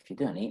 even if you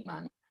do an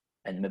 8-man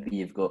and maybe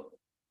you've got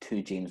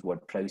 2 James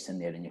Ward-Prowse in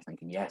there and you're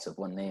thinking, yes, I've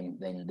won them,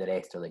 then the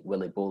rest are like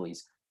Willy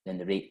Bolies, then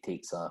the rake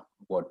takes a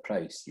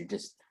Ward-Prowse. It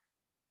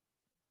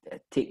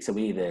takes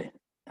away the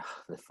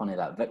fun of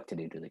that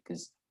victory, really,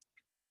 because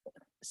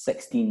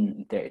 16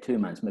 and 32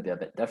 man's maybe a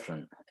bit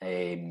different,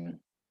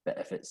 but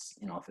if it's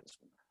 3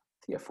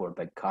 or 4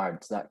 big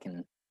cards, that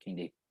can kind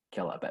of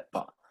kill it a bit.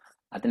 But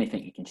I don't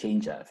think you can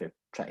change that if you're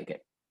trying to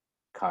get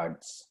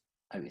cards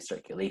out of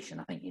circulation.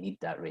 I think you need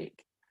that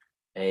rake.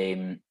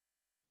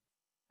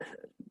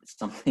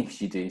 some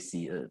things you do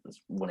see as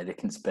one of the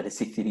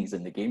conspiracy theories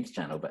in the games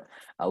channel, but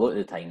a lot of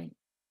the time,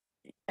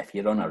 if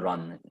you're on a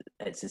run,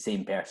 it's the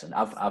same person.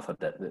 I've had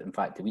it. In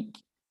fact, the week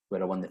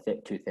where I won the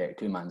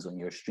 32 mans on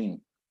your stream,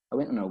 I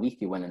went on a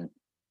week of winning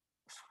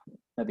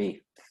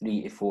maybe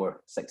 3 to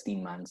 4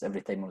 16 mans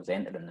every time I was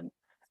entering them,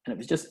 and it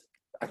was just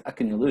I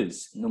couldn't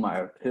lose no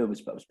matter who I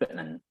was. But I was putting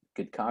in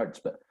good cards,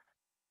 but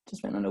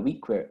just went on a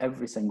week where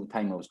every single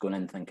time I was going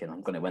in thinking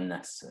I'm going to win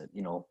this,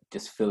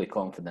 just fully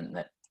confident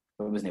that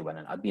if I wasn't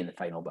winning, I'd be in the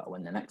final, but I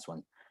win the next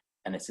one.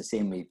 And it's the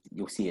same way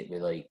you'll see it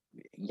with like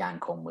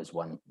Yancom was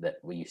one that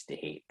we used to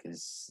hate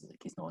because like,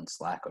 he's not on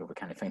Slack or we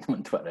can't find him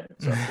on Twitter,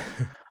 so I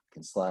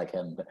can slag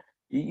him. But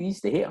you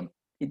used to hate him.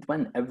 He'd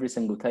win every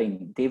single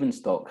time.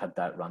 Stock had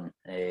that run.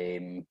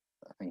 I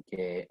think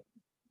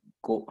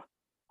Goat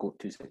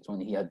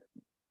 261. He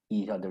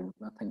had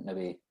I think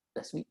maybe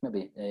this week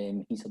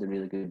he's had a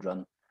really good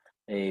run.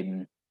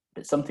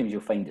 But sometimes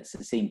you'll find it's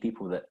the same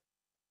people that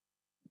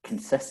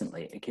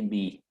consistently it can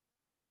be.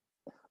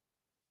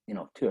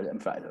 In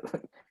fact,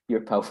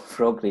 your pal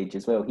Frog Rage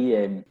as well. He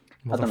had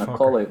done a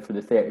call out for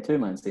the 32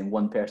 man, saying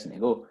one person to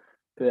go.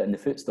 Put it in the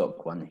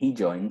Footstock one. He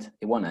joined.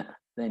 He won it.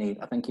 Then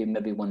I think he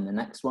maybe won the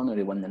next one, or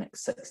he won the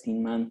next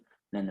 16 man. And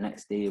then the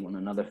next day he won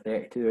another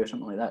 32 or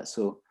something like that.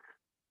 So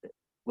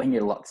when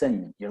your luck's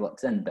in, your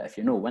luck's in. But if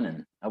you're not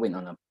winning, I went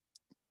on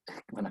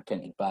when I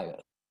counted back,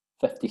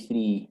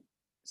 53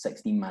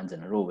 16 mans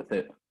in a row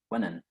without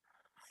winning.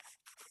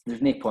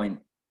 There's no point.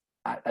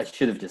 I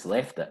should have just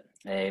left it.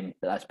 But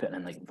that's putting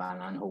in like Van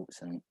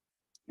Aanholt's and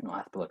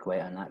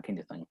Aspilicueta and that kind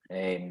of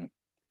thing.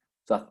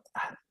 So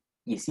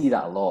you see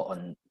that a lot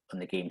on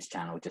the games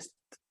channel. Just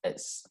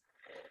it's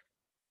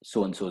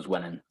so and so's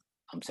winning.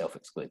 I'm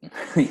self-excluding.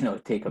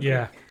 Take a break.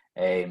 Yeah.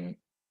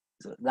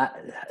 So that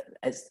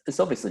it's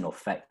obviously not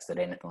fixed or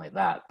anything like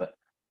that. But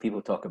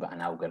people talk about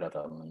an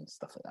algorithm and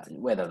stuff like that.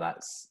 Whether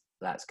that's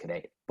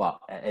correct, but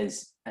it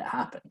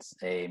happens.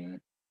 I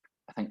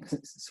think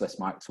Swiss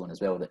Mark's one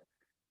as well that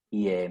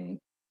he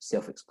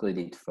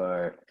self-excluded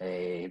for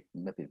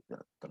maybe I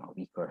don't know a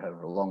week or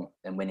however long,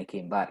 and when he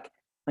came back, I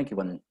think he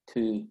won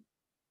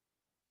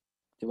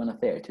a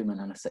 32 man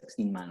and a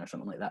 16 man or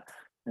something like that,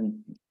 and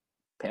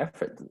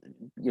perfect.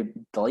 You're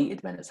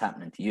delighted when it's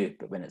happening to you,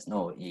 but when it's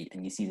not,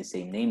 and you see the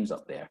same names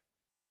up there,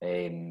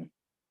 I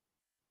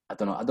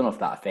don't know if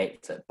that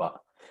affects it,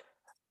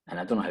 and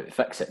I don't know how to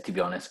fix it, to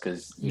be honest,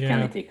 because you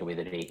can't take away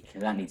the rake.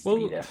 That needs to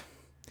be there.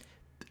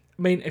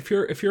 I mean, if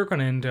you're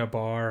going into a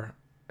bar.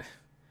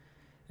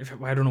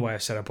 I don't know why I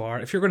said a bar.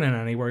 If you're going in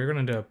anywhere, you're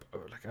going into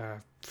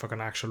a fucking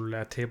actual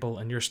roulette table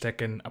and you're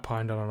sticking a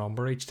pound on a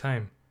number each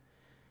time.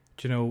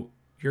 Do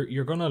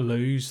you're going to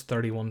lose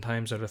 31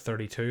 times out of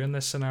 32 in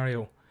this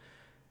scenario.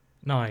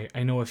 Now,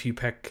 I know if you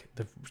pick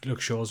the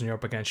look shows and you're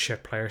up against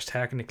shit players,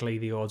 technically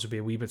the odds would be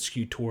a wee bit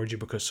skewed towards you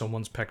because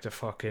someone's picked a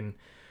fucking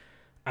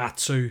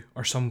Atsu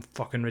or some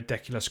fucking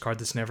ridiculous card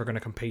that's never going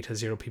to compete, has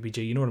 0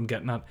 PPG. You know what I'm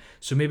getting at?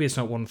 So maybe it's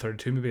not 1 in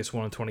 32, maybe it's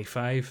 1 in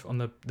 25 on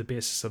the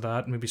basis of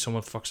that. Maybe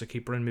someone fucks a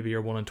keeper in, maybe you're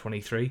 1 in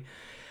 23.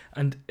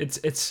 And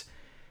it's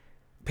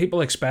people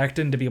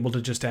expecting to be able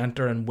to just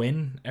enter and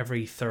win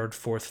every 3rd,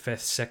 4th,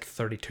 5th, 6th,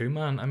 32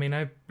 man. I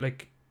mean,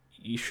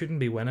 you shouldn't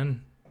be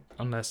winning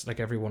unless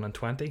every 1 in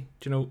 20.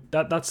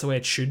 That's the way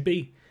it should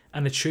be.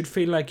 And it should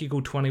feel like you go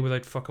 20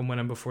 without fucking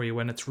winning before you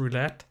win. It's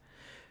roulette.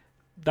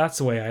 That's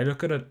the way I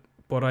look at it.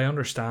 But I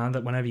understand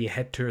that whenever you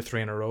hit 2 or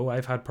 3 in a row,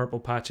 I've had purple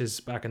patches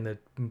back in the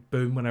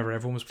boom whenever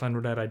everyone was playing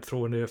roulette. I'd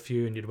throw into a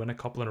few and you'd win a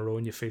couple in a row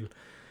and you feel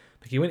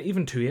like you win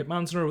even 2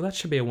 8-mans in a row. That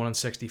should be a 1 in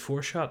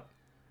 64 shot.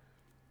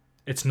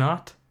 It's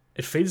not.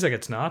 It feels like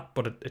it's not,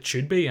 but it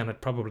should be, and it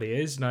probably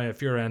is. Now,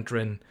 if you're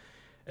entering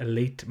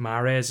elite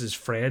Mahrez's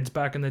Freds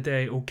back in the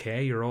day,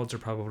 okay, your odds are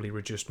probably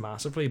reduced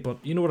massively, but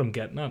you know what I'm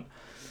getting at.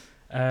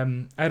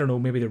 I don't know,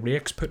 maybe the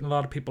rake's putting a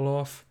lot of people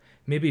off.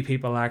 Maybe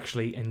people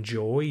actually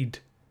enjoyed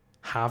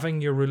having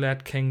your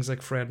roulette kings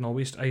like Fred and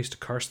always. I used to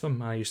curse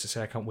them. I used to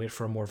say I can't wait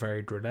for a more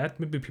varied roulette.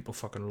 Maybe people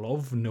fucking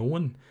love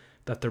knowing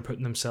that they're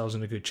putting themselves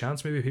in a good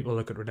chance. Maybe people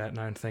look at roulette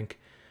now and think,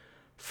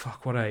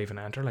 fuck, what do I even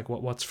enter? Like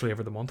what's flavour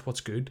of the month? What's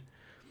good?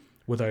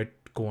 Without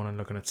going and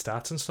looking at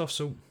stats and stuff.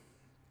 So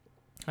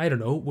I don't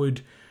know.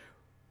 Would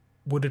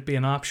it be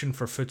an option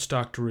for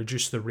Footstock to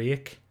reduce the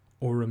rake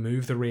or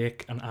remove the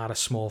rake and add a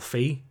small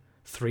fee?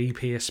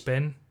 3p a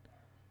spin,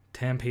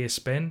 10p a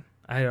spin?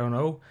 I don't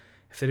know.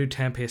 If they do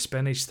 10p a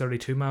spin, each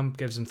 32 man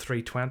gives them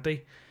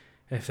 320.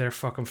 If they're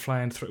fucking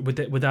flying through, would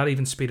that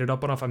even speed it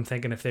up enough? I'm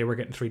thinking if they were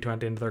getting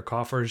 320 into their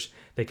coffers,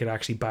 they could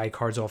actually buy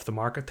cards off the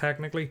market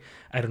technically.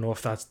 I don't know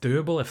if that's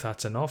doable, if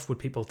that's enough. Would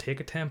people take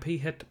a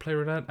 10p hit to play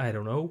with that? I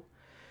don't know.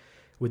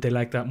 Would they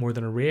like that more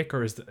than a rake,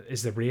 or is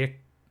the rake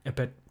a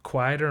bit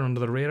quieter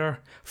under the radar?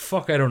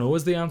 Fuck, I don't know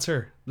is the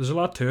answer. There's a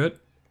lot to it.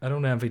 I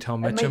don't envy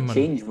Tom Mitchum. It might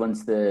change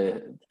once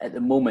at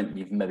the moment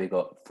you've maybe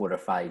got 4 or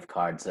 5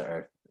 cards that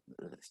are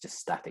it's just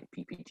static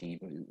PPG.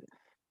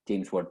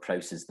 James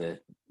Ward-Prowse is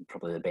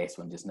probably the best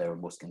one just now, or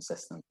most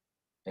consistent.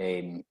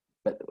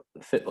 But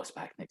football's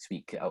back next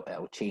week.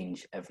 It'll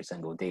change every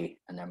single day,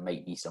 and there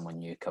might be someone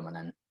new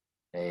coming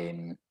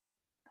in.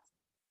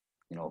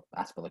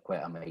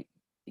 Aspilicueta might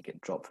get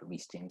dropped for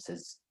Reece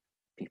James's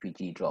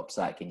PPG drops,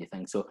 that kind of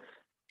thing. So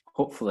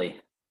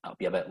hopefully that'll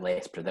be a bit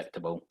less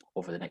predictable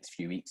over the next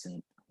few weeks,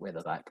 and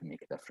whether that can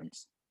make a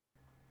difference.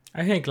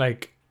 I think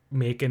like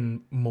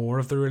making more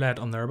of the roulette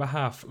on their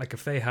behalf, like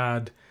if they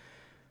had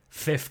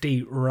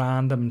 50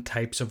 random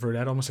types of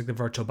roulette, almost like the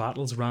virtual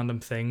battles, random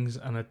things,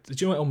 and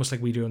almost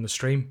like we do on the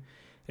stream.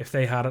 If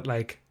they had it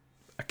like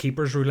a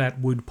keeper's roulette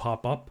would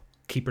pop up,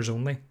 keepers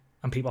only,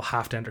 and people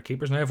have to enter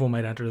keepers. Now everyone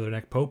might enter their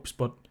Nick Popes,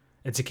 but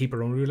it's a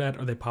keeper only roulette,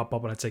 or they pop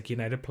up and it's like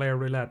United player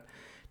roulette.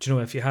 Do you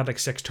know, if you had like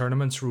 6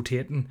 tournaments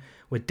rotating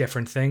with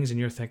different things and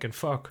you're thinking,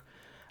 fuck,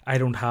 I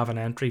don't have an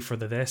entry for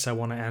this, I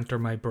want to enter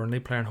my Burnley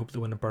player and hope to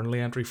win a Burnley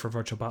entry for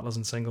virtual battles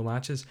and single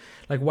matches.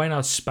 Like, why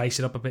not spice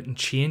it up a bit and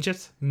change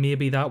it?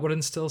 Maybe that would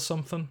instill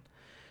something.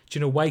 Do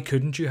you know, why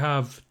couldn't you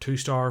have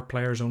 2-star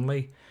players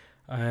only,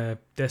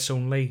 this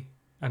only?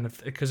 And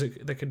because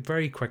they could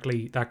very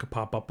quickly, that could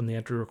pop up and the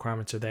entry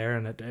requirements are there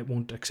and it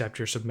won't accept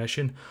your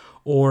submission.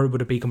 Or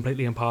would it be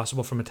completely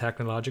impossible from a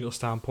technological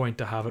standpoint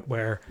to have it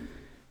where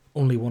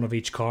only one of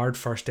each card,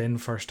 first in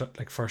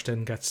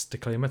gets to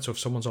claim it? So if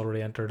someone's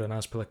already entered an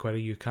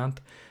Aspilicueta, you can't.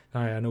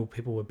 Now I know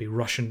people would be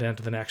rushing to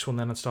enter the next one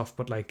then and stuff,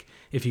 but like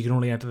if you can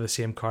only enter the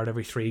same card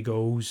every 3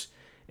 goes,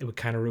 it would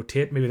kind of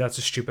rotate. Maybe that's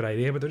a stupid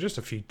idea, but there's just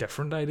a few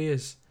different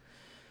ideas.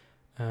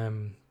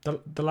 The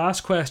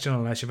last question,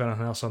 unless you have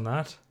anything else on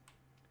that.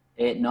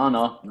 No,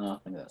 I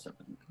think that's it.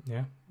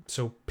 Yeah.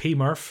 So P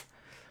Murph,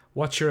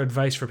 what's your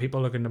advice for people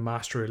looking to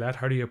master roulette?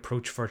 How do you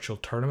approach virtual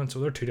tournaments?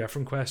 So they're 2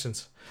 different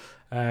questions.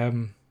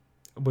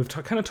 We've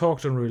kind of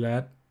talked on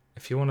roulette.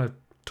 If you want to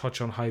touch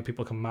on how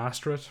people can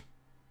master it.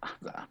 I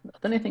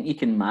don't think you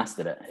can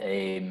master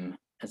it.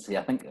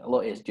 I think a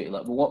lot of it's due to,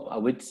 like, what I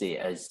would say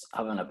is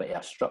having a bit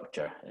of a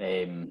structure.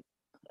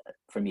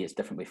 For me, it's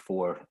different with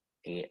 4,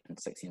 8, and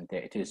 16 and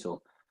 32.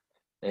 So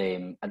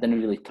I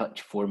didn't really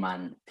touch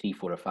 4-man, 3,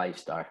 4, or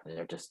 5-star.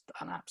 They're just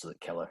an absolute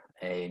killer.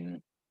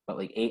 But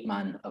like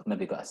 8-man, I've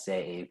maybe got a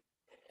set of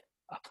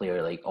a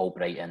player like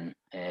Albrighton,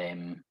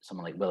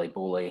 someone like Willy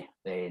Boley,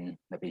 then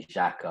maybe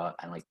Xhaka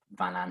and like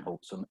Van Aanholt.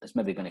 So it's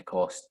maybe going to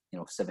cost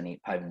 £7-8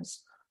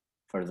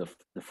 for the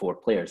 4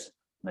 players.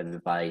 Maybe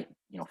buy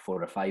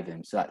 4 or 5 of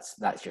them. So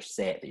that's your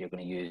set that you're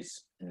going to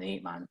use in the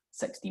 8-man,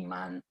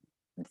 16-man,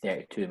 and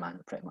 32-man.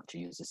 Pretty much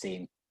use the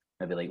same.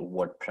 Maybe like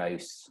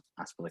Ward-Prowse,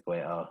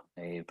 Aspilicueta,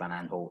 Van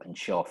Aanholt, and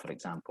Shaw, for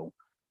example,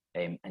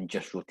 and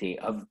just rotate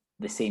of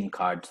the same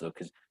cards though,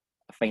 because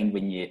I find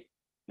when you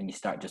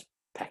start just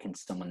picking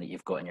someone that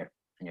you've got in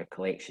your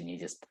collection,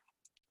 it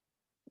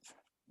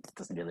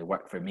doesn't really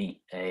work for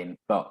me.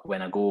 But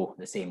when I go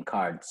the same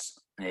cards,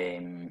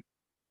 it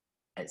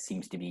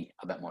seems to be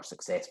a bit more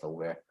successful.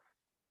 Where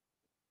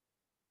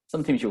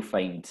sometimes you'll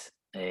find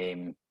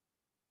if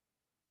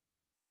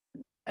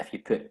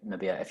you're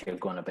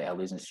going a bit of a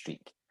losing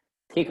streak,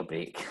 take a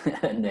break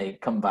and then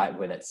come back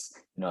when it's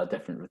a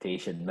different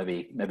rotation.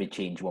 Maybe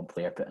change one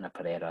player, put in a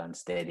Pereira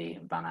instead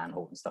of Van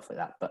Aanholt and stuff like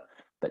that.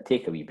 But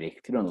take a wee break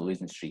if you're on a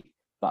losing streak.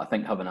 But I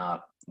think having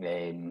a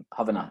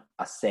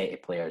set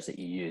of players that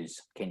you use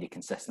kind of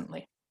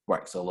consistently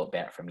works a lot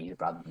better for me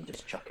rather than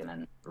just chucking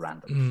in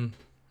random.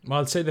 Well,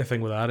 I'd say the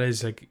thing with that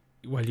is, like,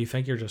 while you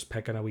think you're just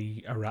picking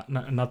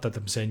not that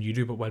I'm saying you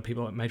do, but while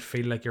people, it might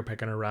feel like you're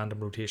picking a random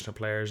rotation of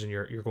players and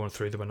you're going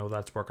through them and know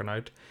that's working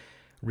out.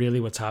 Really,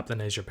 what's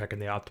happening is you're picking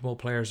the optimal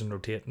players and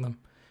rotating them.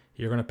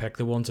 You're going to pick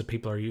the ones that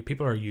people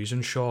are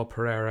using Shaw,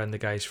 Pereira, and the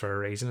guys for a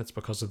reason. It's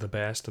because of the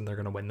best, and they're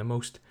going to win the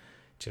most.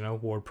 Do you know,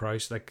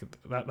 Ward-Prowse, like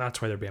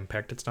that's why they're being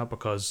picked. It's not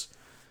because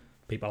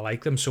people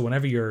like them. So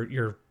whenever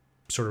you're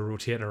sort of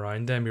rotating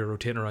around them, you're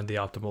rotating around the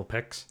optimal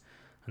picks,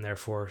 and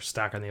therefore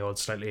stacking the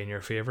odds slightly in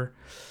your favour,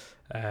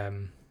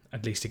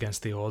 at least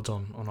against the odds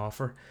on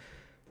offer.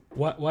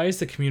 Why is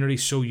the community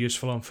so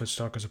useful on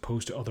Footstock as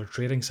opposed to other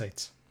trading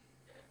sites?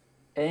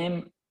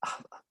 It's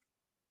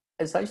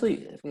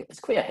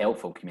quite a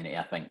helpful community,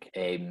 I think.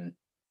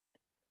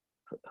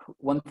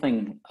 One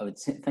thing I would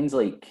say, things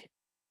like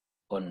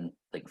on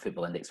like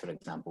Football Index, for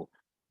example,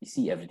 you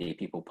see everyday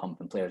people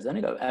pumping players. I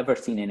don't think I've ever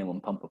seen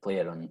anyone pump a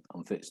player on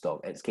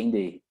Footstock. It's kind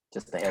of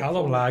just a helpful.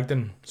 Callum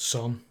Lagden,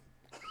 son,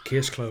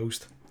 case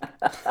closed.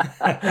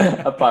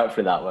 Apart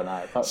from that one,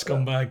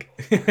 scumbag.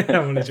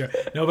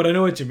 No, but I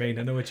know what you mean.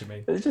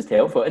 It's just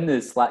helpful in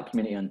the Slack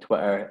community on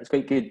Twitter. It's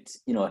quite good.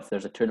 If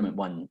there's a tournament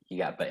won, you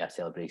get a bit of a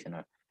celebration,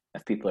 or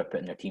if people are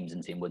putting their teams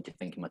in saying, "What do you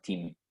think of my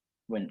team?"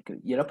 When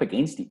you're up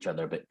against each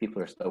other, but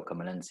people are still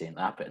coming in saying,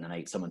 "I put in the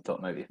night." Someone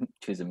talking about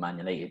choosing Man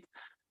United,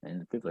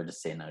 and people are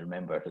just saying, "I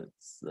remember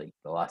it's like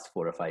the last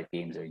 4 or 5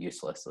 games are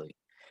useless." Like,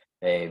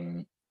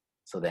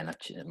 so then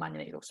Man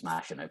United will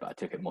smash it now. But I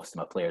took out most of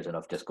my players, and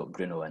I've just got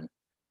Bruno in.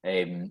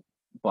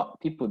 But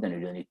people didn't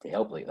really need to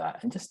help like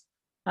that, and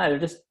they're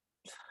just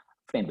a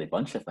friendly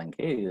bunch. I think.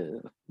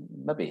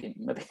 Maybe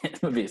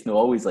it's not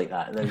always like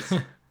that.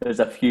 There's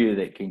a few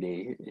that kind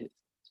of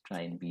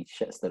try and be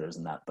shit stirrers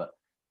and that, but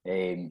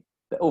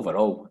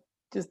overall,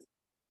 just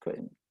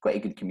quite a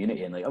good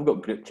community. And like I've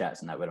got group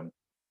chats and that where I'm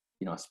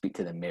I speak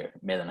to them more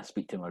than I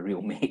speak to my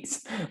real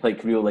mates,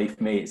 like real life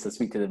mates. I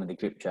speak to them in the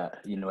group chat,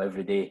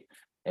 every day,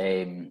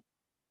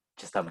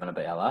 just having a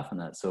bit of a laugh and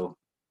that. So,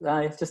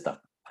 it's just a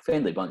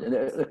friendly bunch.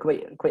 They're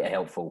quite a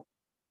helpful.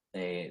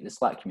 The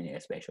Slack community,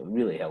 especially,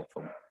 really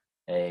helpful.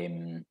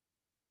 And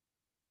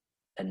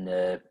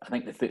I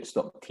think the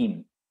Footstock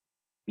team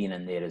being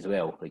in there as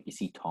well. Like you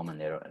see Tom in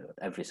there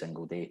every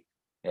single day.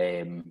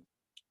 Them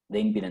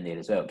being in there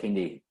as well, kind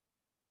of,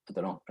 I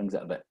don't know, brings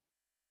it a bit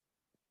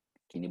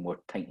kind of more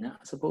tight knit,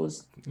 I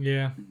suppose.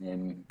 Yeah.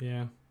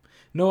 Yeah.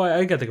 No,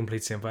 I get the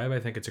complete same vibe. I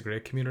think it's a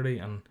great community,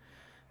 and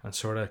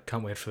sort of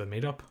can't wait for the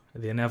meetup,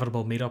 the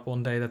inevitable meetup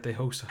one day that they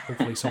host.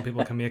 Hopefully some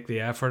people can make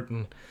the effort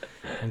and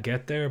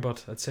get there,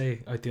 but I'd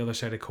say out the other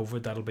side of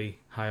COVID, that'll be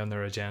high on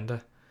their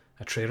agenda.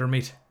 A trader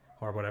meet,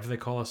 or whatever they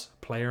call us,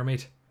 player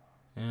meet.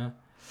 Yeah.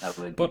 That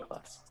would be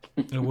class.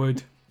 It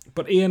would.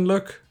 But Ian,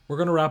 look, we're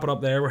going to wrap it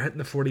up there. We're hitting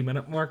the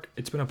 40-minute mark.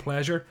 It's been a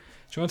pleasure. Do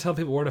you want to tell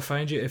people where to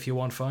find you if you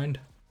want found?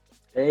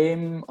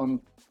 On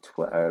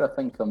Twitter, I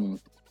think I'm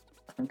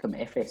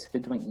FS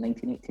Hoodwink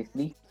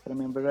 1983, if I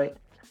remember right,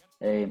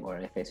 or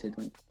FS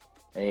Hoodwink,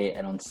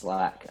 and on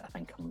Slack, I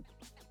think I'm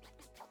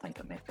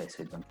FS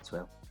Hoodwink as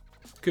well.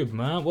 Good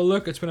man. Well,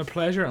 look, it's been a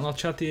pleasure, and I'll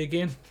chat to you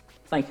again.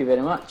 Thank you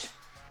very much.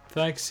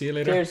 Thanks. See you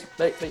later. Cheers.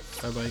 Bye.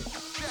 Bye.